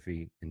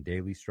philosophy, and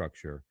daily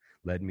structure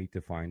led me to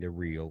find a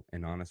real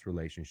and honest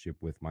relationship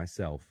with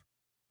myself,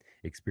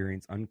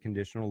 experience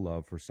unconditional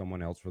love for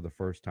someone else for the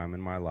first time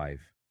in my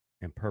life,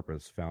 and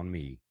purpose found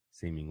me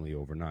seemingly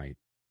overnight.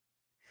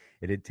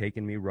 It had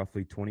taken me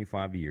roughly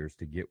 25 years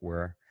to get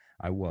where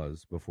I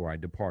was before I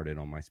departed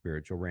on my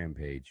spiritual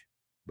rampage,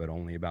 but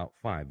only about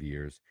 5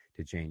 years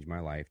to change my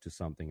life to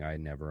something I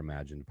had never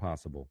imagined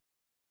possible.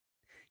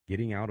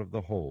 Getting out of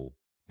the hole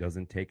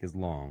doesn't take as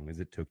long as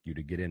it took you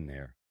to get in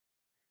there,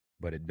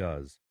 but it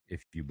does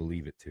if you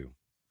believe it to.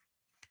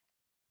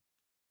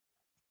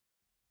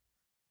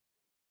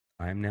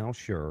 I am now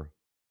sure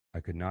I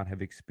could not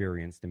have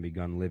experienced and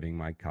begun living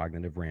my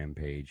cognitive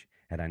rampage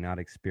had I not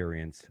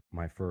experienced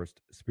my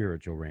first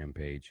spiritual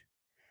rampage,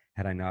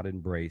 had I not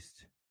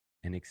embraced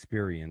and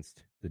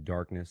experienced the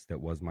darkness that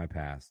was my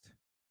past.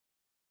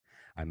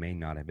 I may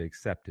not have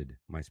accepted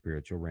my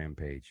spiritual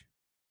rampage.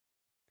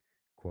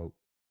 Quote,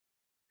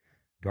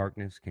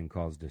 darkness can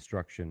cause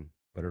destruction,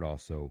 but it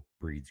also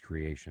breeds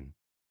creation.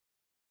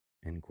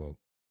 End quote.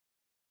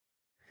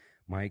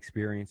 My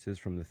experiences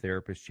from the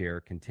therapist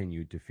chair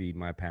continued to feed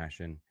my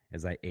passion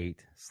as I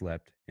ate,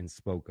 slept, and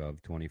spoke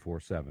of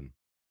 24/7.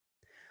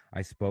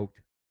 I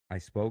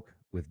spoke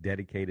with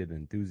dedicated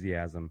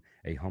enthusiasm,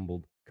 a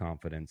humbled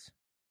confidence,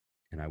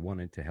 and I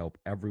wanted to help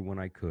everyone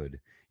I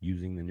could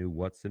using the new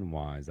whats and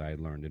whys I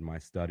had learned in my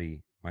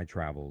study, my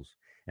travels,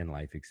 and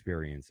life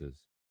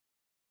experiences.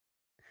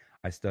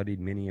 I studied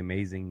many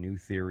amazing new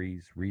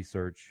theories,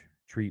 research,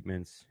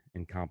 treatments,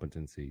 and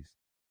competencies.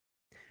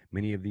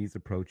 Many of these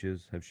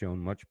approaches have shown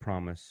much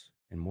promise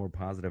and more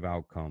positive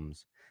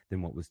outcomes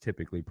than what was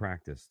typically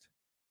practiced.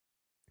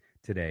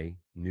 Today,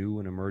 new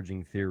and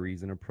emerging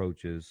theories and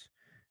approaches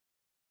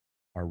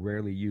are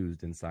rarely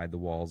used inside the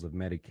walls of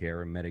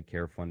Medicare and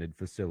Medicare-funded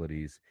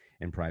facilities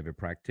and private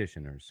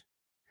practitioners,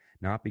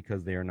 not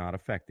because they are not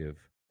effective,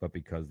 but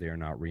because they are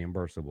not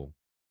reimbursable.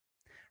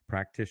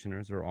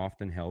 Practitioners are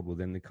often held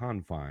within the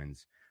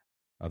confines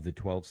of the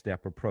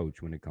 12-step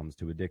approach when it comes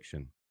to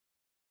addiction.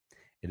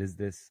 It is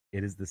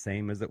the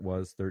same as it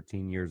was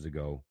 13 years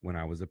ago when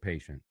I was a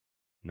patient.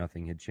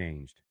 Nothing had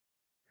changed.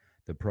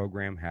 The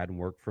program hadn't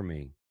worked for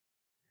me.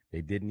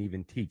 They didn't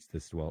even teach the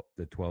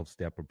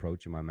 12-step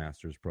approach in my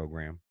master's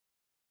program.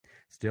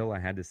 Still, I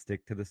had to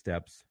stick to the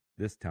steps,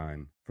 this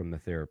time from the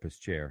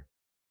therapist chair.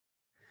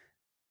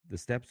 The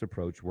steps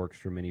approach works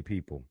for many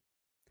people.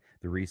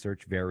 The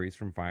research varies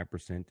from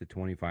 5% to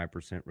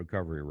 25%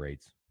 recovery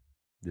rates.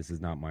 This is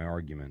not my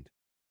argument.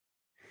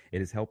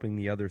 It is helping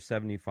the other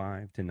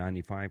 75 to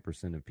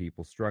 95% of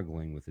people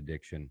struggling with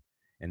addiction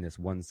in this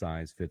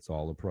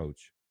one-size-fits-all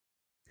approach.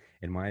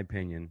 In my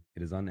opinion,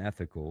 it is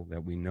unethical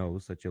that we know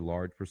such a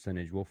large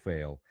percentage will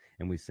fail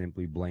and we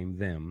simply blame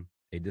them,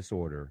 a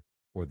disorder,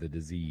 or the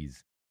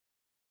disease.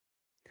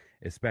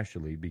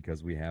 Especially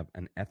because we have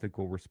an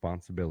ethical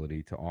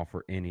responsibility to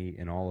offer any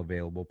and all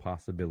available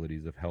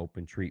possibilities of help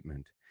and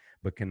treatment,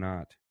 but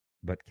cannot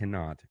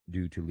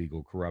due to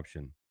legal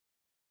corruption.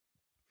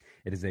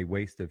 It is a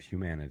waste of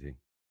humanity.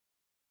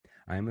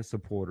 I am a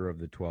supporter of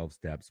the 12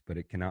 steps, but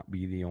it cannot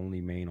be the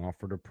only main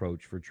offered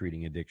approach for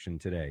treating addiction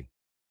today.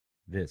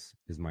 This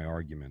is my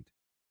argument.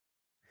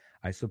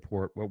 I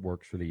support what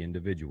works for the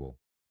individual.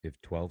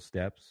 If 12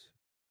 steps,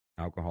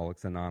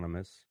 Alcoholics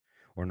Anonymous,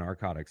 or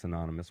Narcotics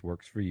Anonymous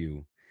works for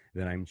you,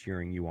 then I'm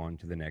cheering you on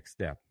to the next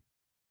step.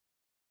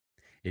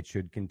 It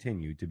should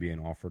continue to be an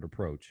offered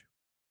approach.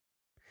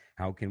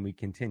 How can we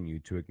continue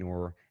to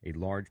ignore a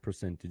large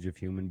percentage of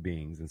human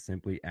beings and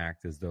simply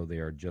act as though they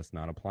are just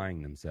not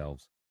applying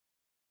themselves?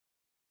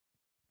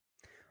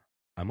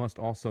 I must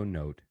also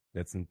note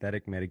that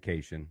synthetic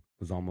medication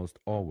was almost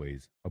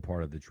always a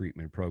part of the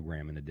treatment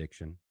program in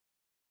addiction.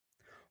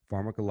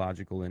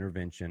 Pharmacological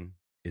intervention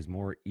is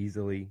more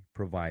easily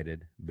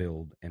provided,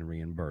 billed, and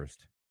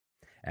reimbursed.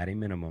 At a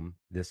minimum,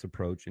 this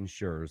approach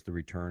ensures the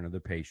return of the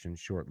patient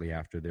shortly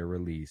after their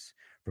release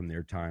from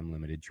their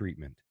time-limited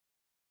treatment.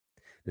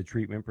 The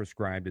treatment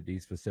prescribed at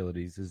these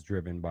facilities is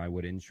driven by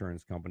what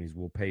insurance companies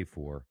will pay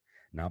for,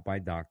 not by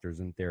doctors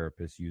and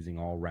therapists using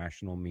all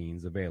rational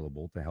means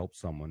available to help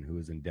someone who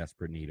is in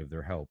desperate need of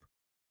their help.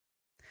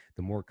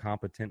 The more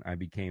competent I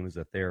became as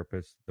a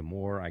therapist, the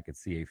more I could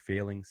see a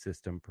failing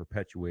system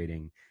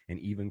perpetuating and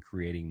even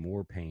creating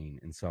more pain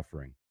and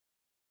suffering.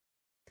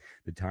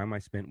 The time I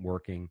spent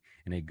working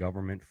in a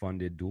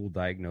government-funded dual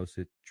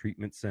diagnosis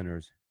treatment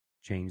centers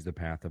changed the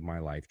path of my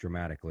life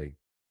dramatically,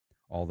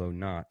 although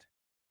not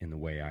in the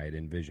way I had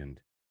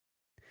envisioned.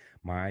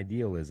 My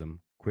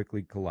idealism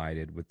quickly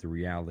collided with the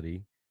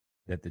reality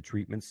that the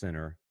treatment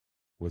center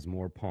was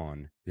more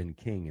pawn than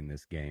king in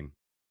this game.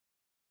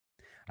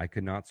 I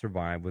could not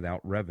survive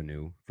without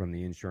revenue from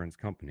the insurance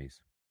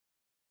companies,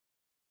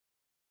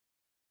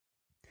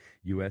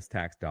 U.S.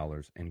 tax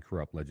dollars, and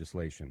corrupt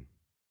legislation.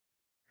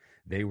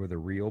 They were the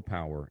real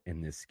power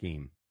in this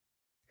scheme.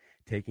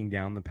 Taking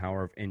down the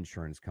power of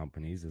insurance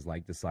companies is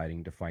like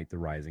deciding to fight the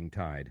rising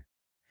tide.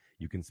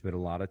 You can spend a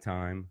lot of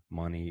time,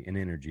 money, and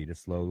energy to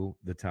slow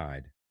the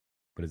tide,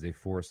 but is a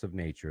force of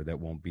nature that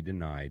won't be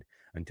denied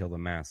until the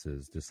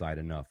masses decide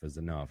enough is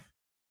enough.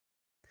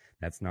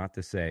 That's not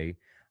to say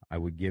I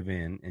would give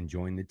in and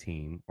join the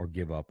team or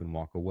give up and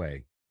walk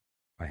away.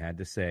 I had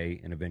to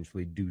say and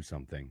eventually do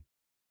something.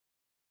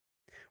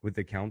 With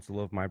the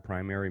counsel of my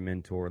primary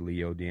mentor,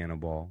 Leo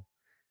D'Anibal,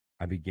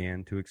 I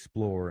began to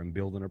explore and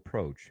build an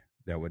approach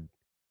that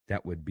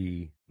would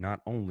be not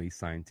only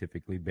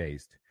scientifically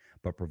based,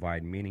 but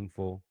provide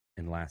meaningful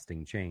and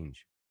lasting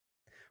change.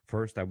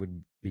 First, I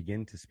would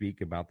begin to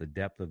speak about the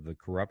depth of the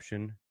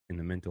corruption in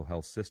the mental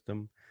health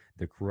system,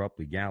 the corrupt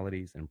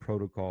legalities and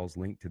protocols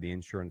linked to the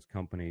insurance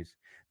companies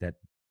that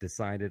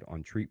decided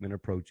on treatment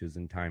approaches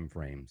and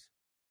timeframes.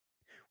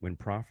 When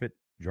profit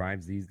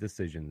drives these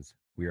decisions,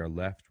 we are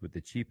left with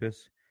the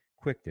cheapest,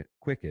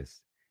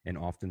 quickest, and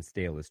often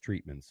stalest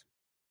treatments.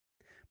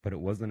 But it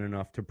wasn't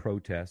enough to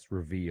protest,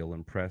 reveal,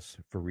 and press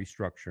for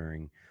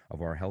restructuring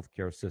of our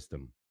healthcare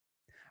system.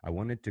 I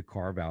wanted to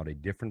carve out a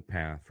different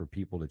path for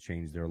people to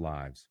change their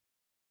lives.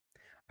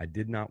 I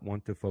did not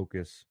want to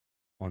focus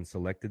on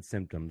selected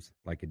symptoms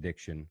like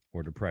addiction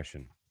or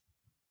depression.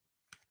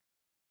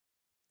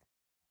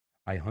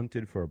 I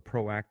hunted for a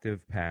proactive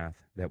path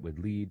that would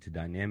lead to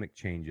dynamic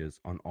changes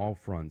on all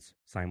fronts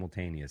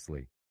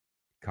simultaneously: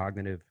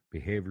 cognitive,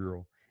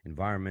 behavioral,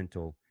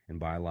 environmental, and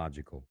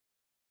biological.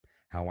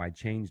 How I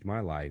changed my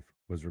life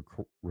was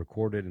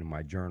recorded in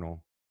my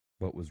journal,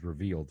 but was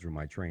revealed through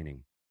my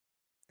training.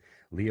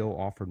 Leo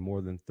offered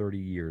more than 30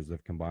 years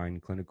of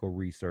combined clinical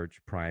research,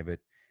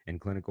 private,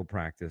 and clinical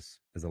practice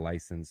as a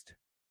licensed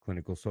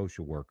clinical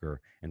social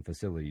worker and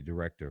facility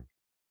director.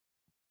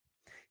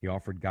 He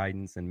offered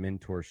guidance and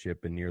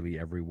mentorship in nearly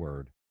every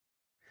word.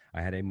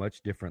 I had a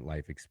much different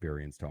life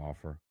experience to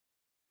offer.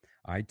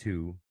 I,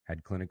 too,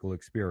 had clinical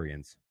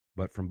experience,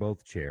 but from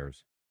both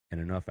chairs, and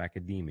enough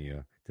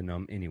academia to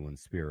numb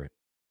anyone's spirit.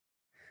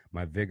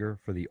 My vigor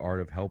for the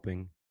art of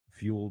helping,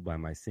 fueled by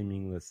my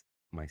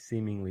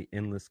seemingly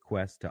endless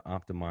quest to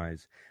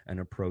optimize an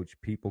approach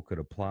people could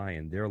apply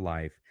in their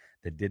life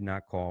that did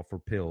not call for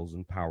pills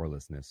and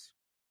powerlessness.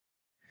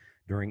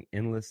 During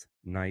endless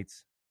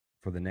nights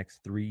for the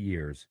next 3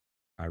 years,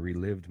 I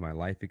relived my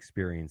life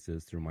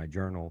experiences through my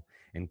journal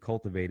and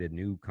cultivated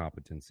new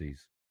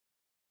competencies.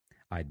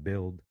 I'd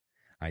build,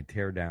 I'd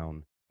tear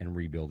down, and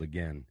rebuild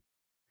again.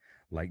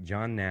 Like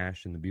John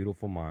Nash in The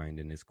Beautiful Mind,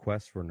 in his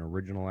quest for an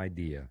original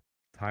idea,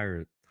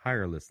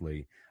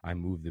 tirelessly I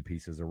moved the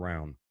pieces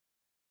around.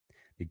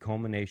 The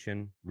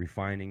culmination,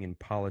 refining, and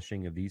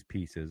polishing of these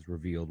pieces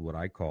revealed what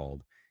I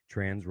called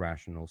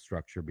Trans-Rational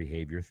Structure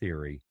Behavior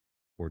Theory,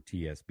 or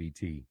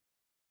TSBT.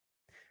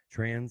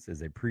 Trans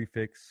is a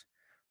prefix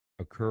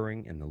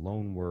occurring in the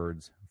loan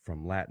words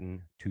from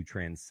Latin to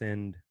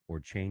transcend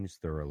or change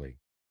thoroughly.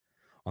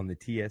 On the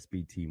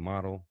TSBT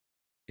model,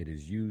 it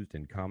is used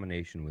in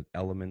combination with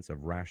elements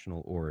of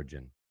rational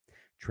origin.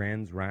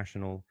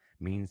 Trans-rational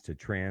means to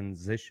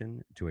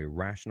transition to a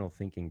rational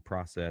thinking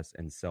process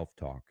and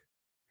self-talk.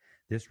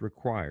 This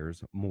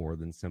requires more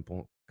than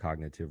simple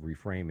cognitive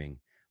reframing,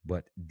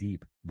 but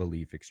deep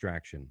belief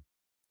extraction.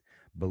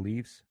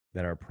 Beliefs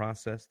that are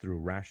processed through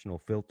rational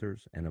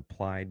filters and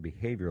applied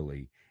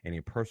behaviorally in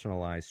a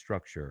personalized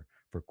structure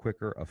for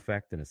quicker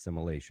effect and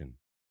assimilation.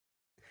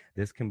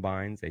 This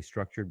combines a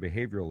structured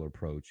behavioral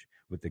approach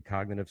with the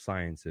cognitive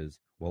sciences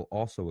while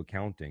also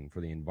accounting for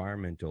the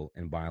environmental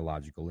and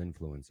biological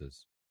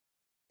influences.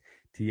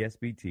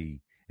 TSBT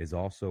is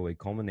also a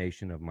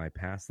culmination of my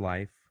past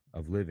life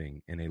of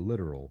living in a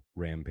literal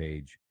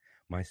rampage,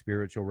 my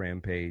spiritual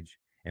rampage,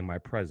 and my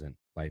present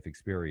life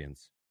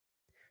experience.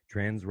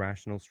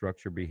 Trans-rational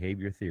structure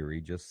behavior theory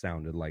just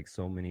sounded like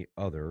so many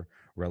other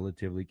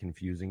relatively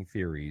confusing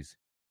theories,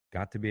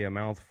 got to be a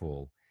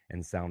mouthful,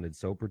 and sounded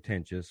so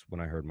pretentious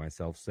when I heard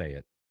myself say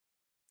it.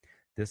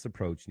 This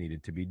approach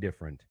needed to be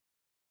different.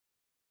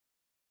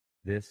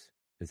 This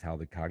is how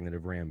the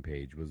cognitive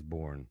rampage was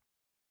born.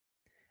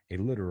 A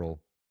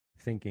literal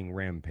thinking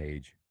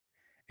rampage,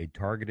 a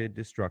targeted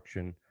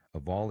destruction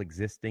of all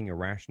existing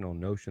irrational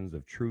notions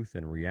of truth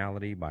and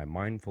reality by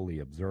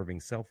mindfully observing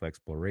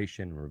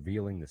self-exploration,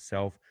 revealing the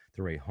self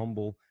through a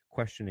humble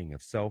questioning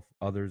of self,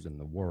 others, and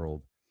the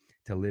world,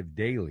 to live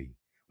daily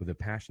with a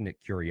passionate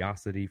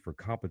curiosity for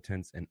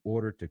competence in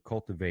order to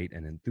cultivate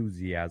an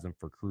enthusiasm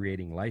for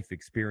creating life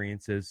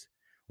experiences,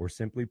 or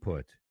simply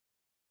put,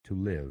 to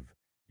live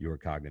your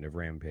cognitive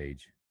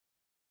rampage.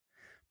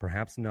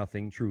 Perhaps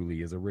nothing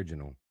truly is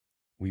original.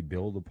 We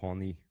build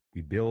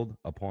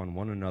upon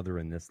one another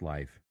in this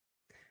life.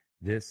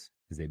 This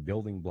is a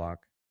building block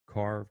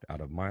carved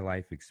out of my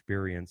life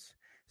experience,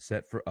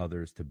 set for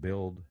others to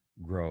build,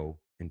 grow,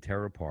 and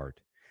tear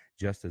apart,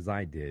 just as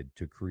I did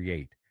to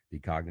create the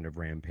cognitive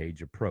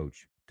rampage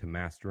approach to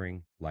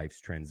mastering life's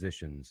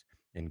transitions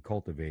and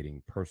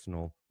cultivating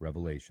personal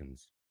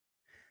revelations.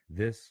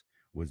 This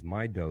was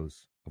my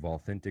dose of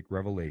authentic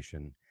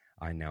revelation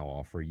I now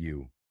offer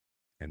you,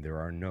 and there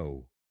are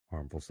no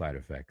harmful side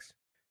effects.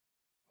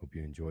 Hope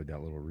you enjoyed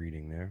that little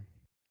reading there.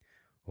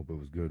 Hope it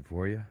was good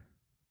for you.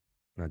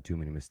 Not too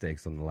many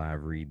mistakes on the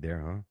live read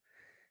there, huh?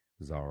 It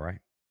was all right.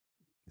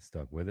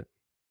 Stuck with it.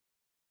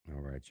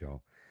 All right,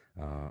 y'all.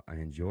 I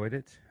enjoyed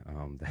it.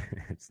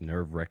 It's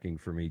nerve-wracking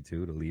for me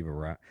too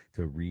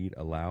to read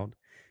aloud.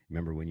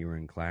 Remember when you were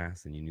in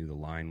class and you knew the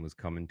line was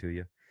coming to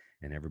you,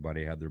 and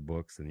everybody had their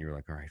books, and you're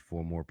like, "All right,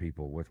 4 more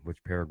people.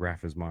 Which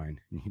paragraph is mine?"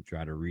 And you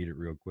try to read it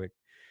real quick.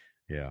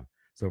 Yeah.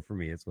 So for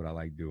me, it's what I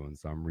like doing.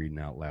 So I'm reading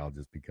out loud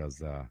just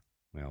because,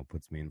 it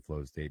puts me in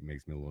flow state,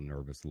 makes me a little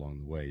nervous along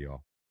the way,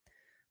 y'all.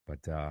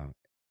 But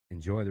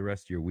enjoy the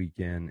rest of your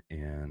weekend,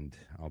 and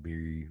I'll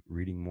be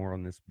reading more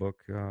on this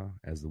book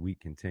as the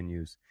week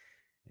continues.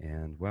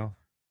 And, well,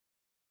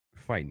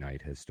 fight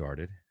night has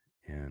started,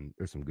 and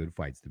there's some good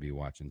fights to be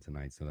watching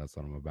tonight, so that's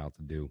what I'm about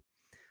to do.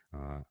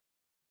 I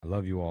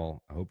love you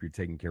all. I hope you're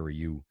taking care of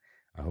you.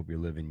 I hope you're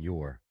living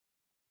your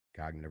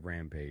cognitive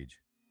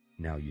rampage.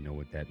 Now you know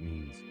what that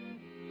means.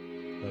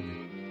 Love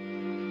you.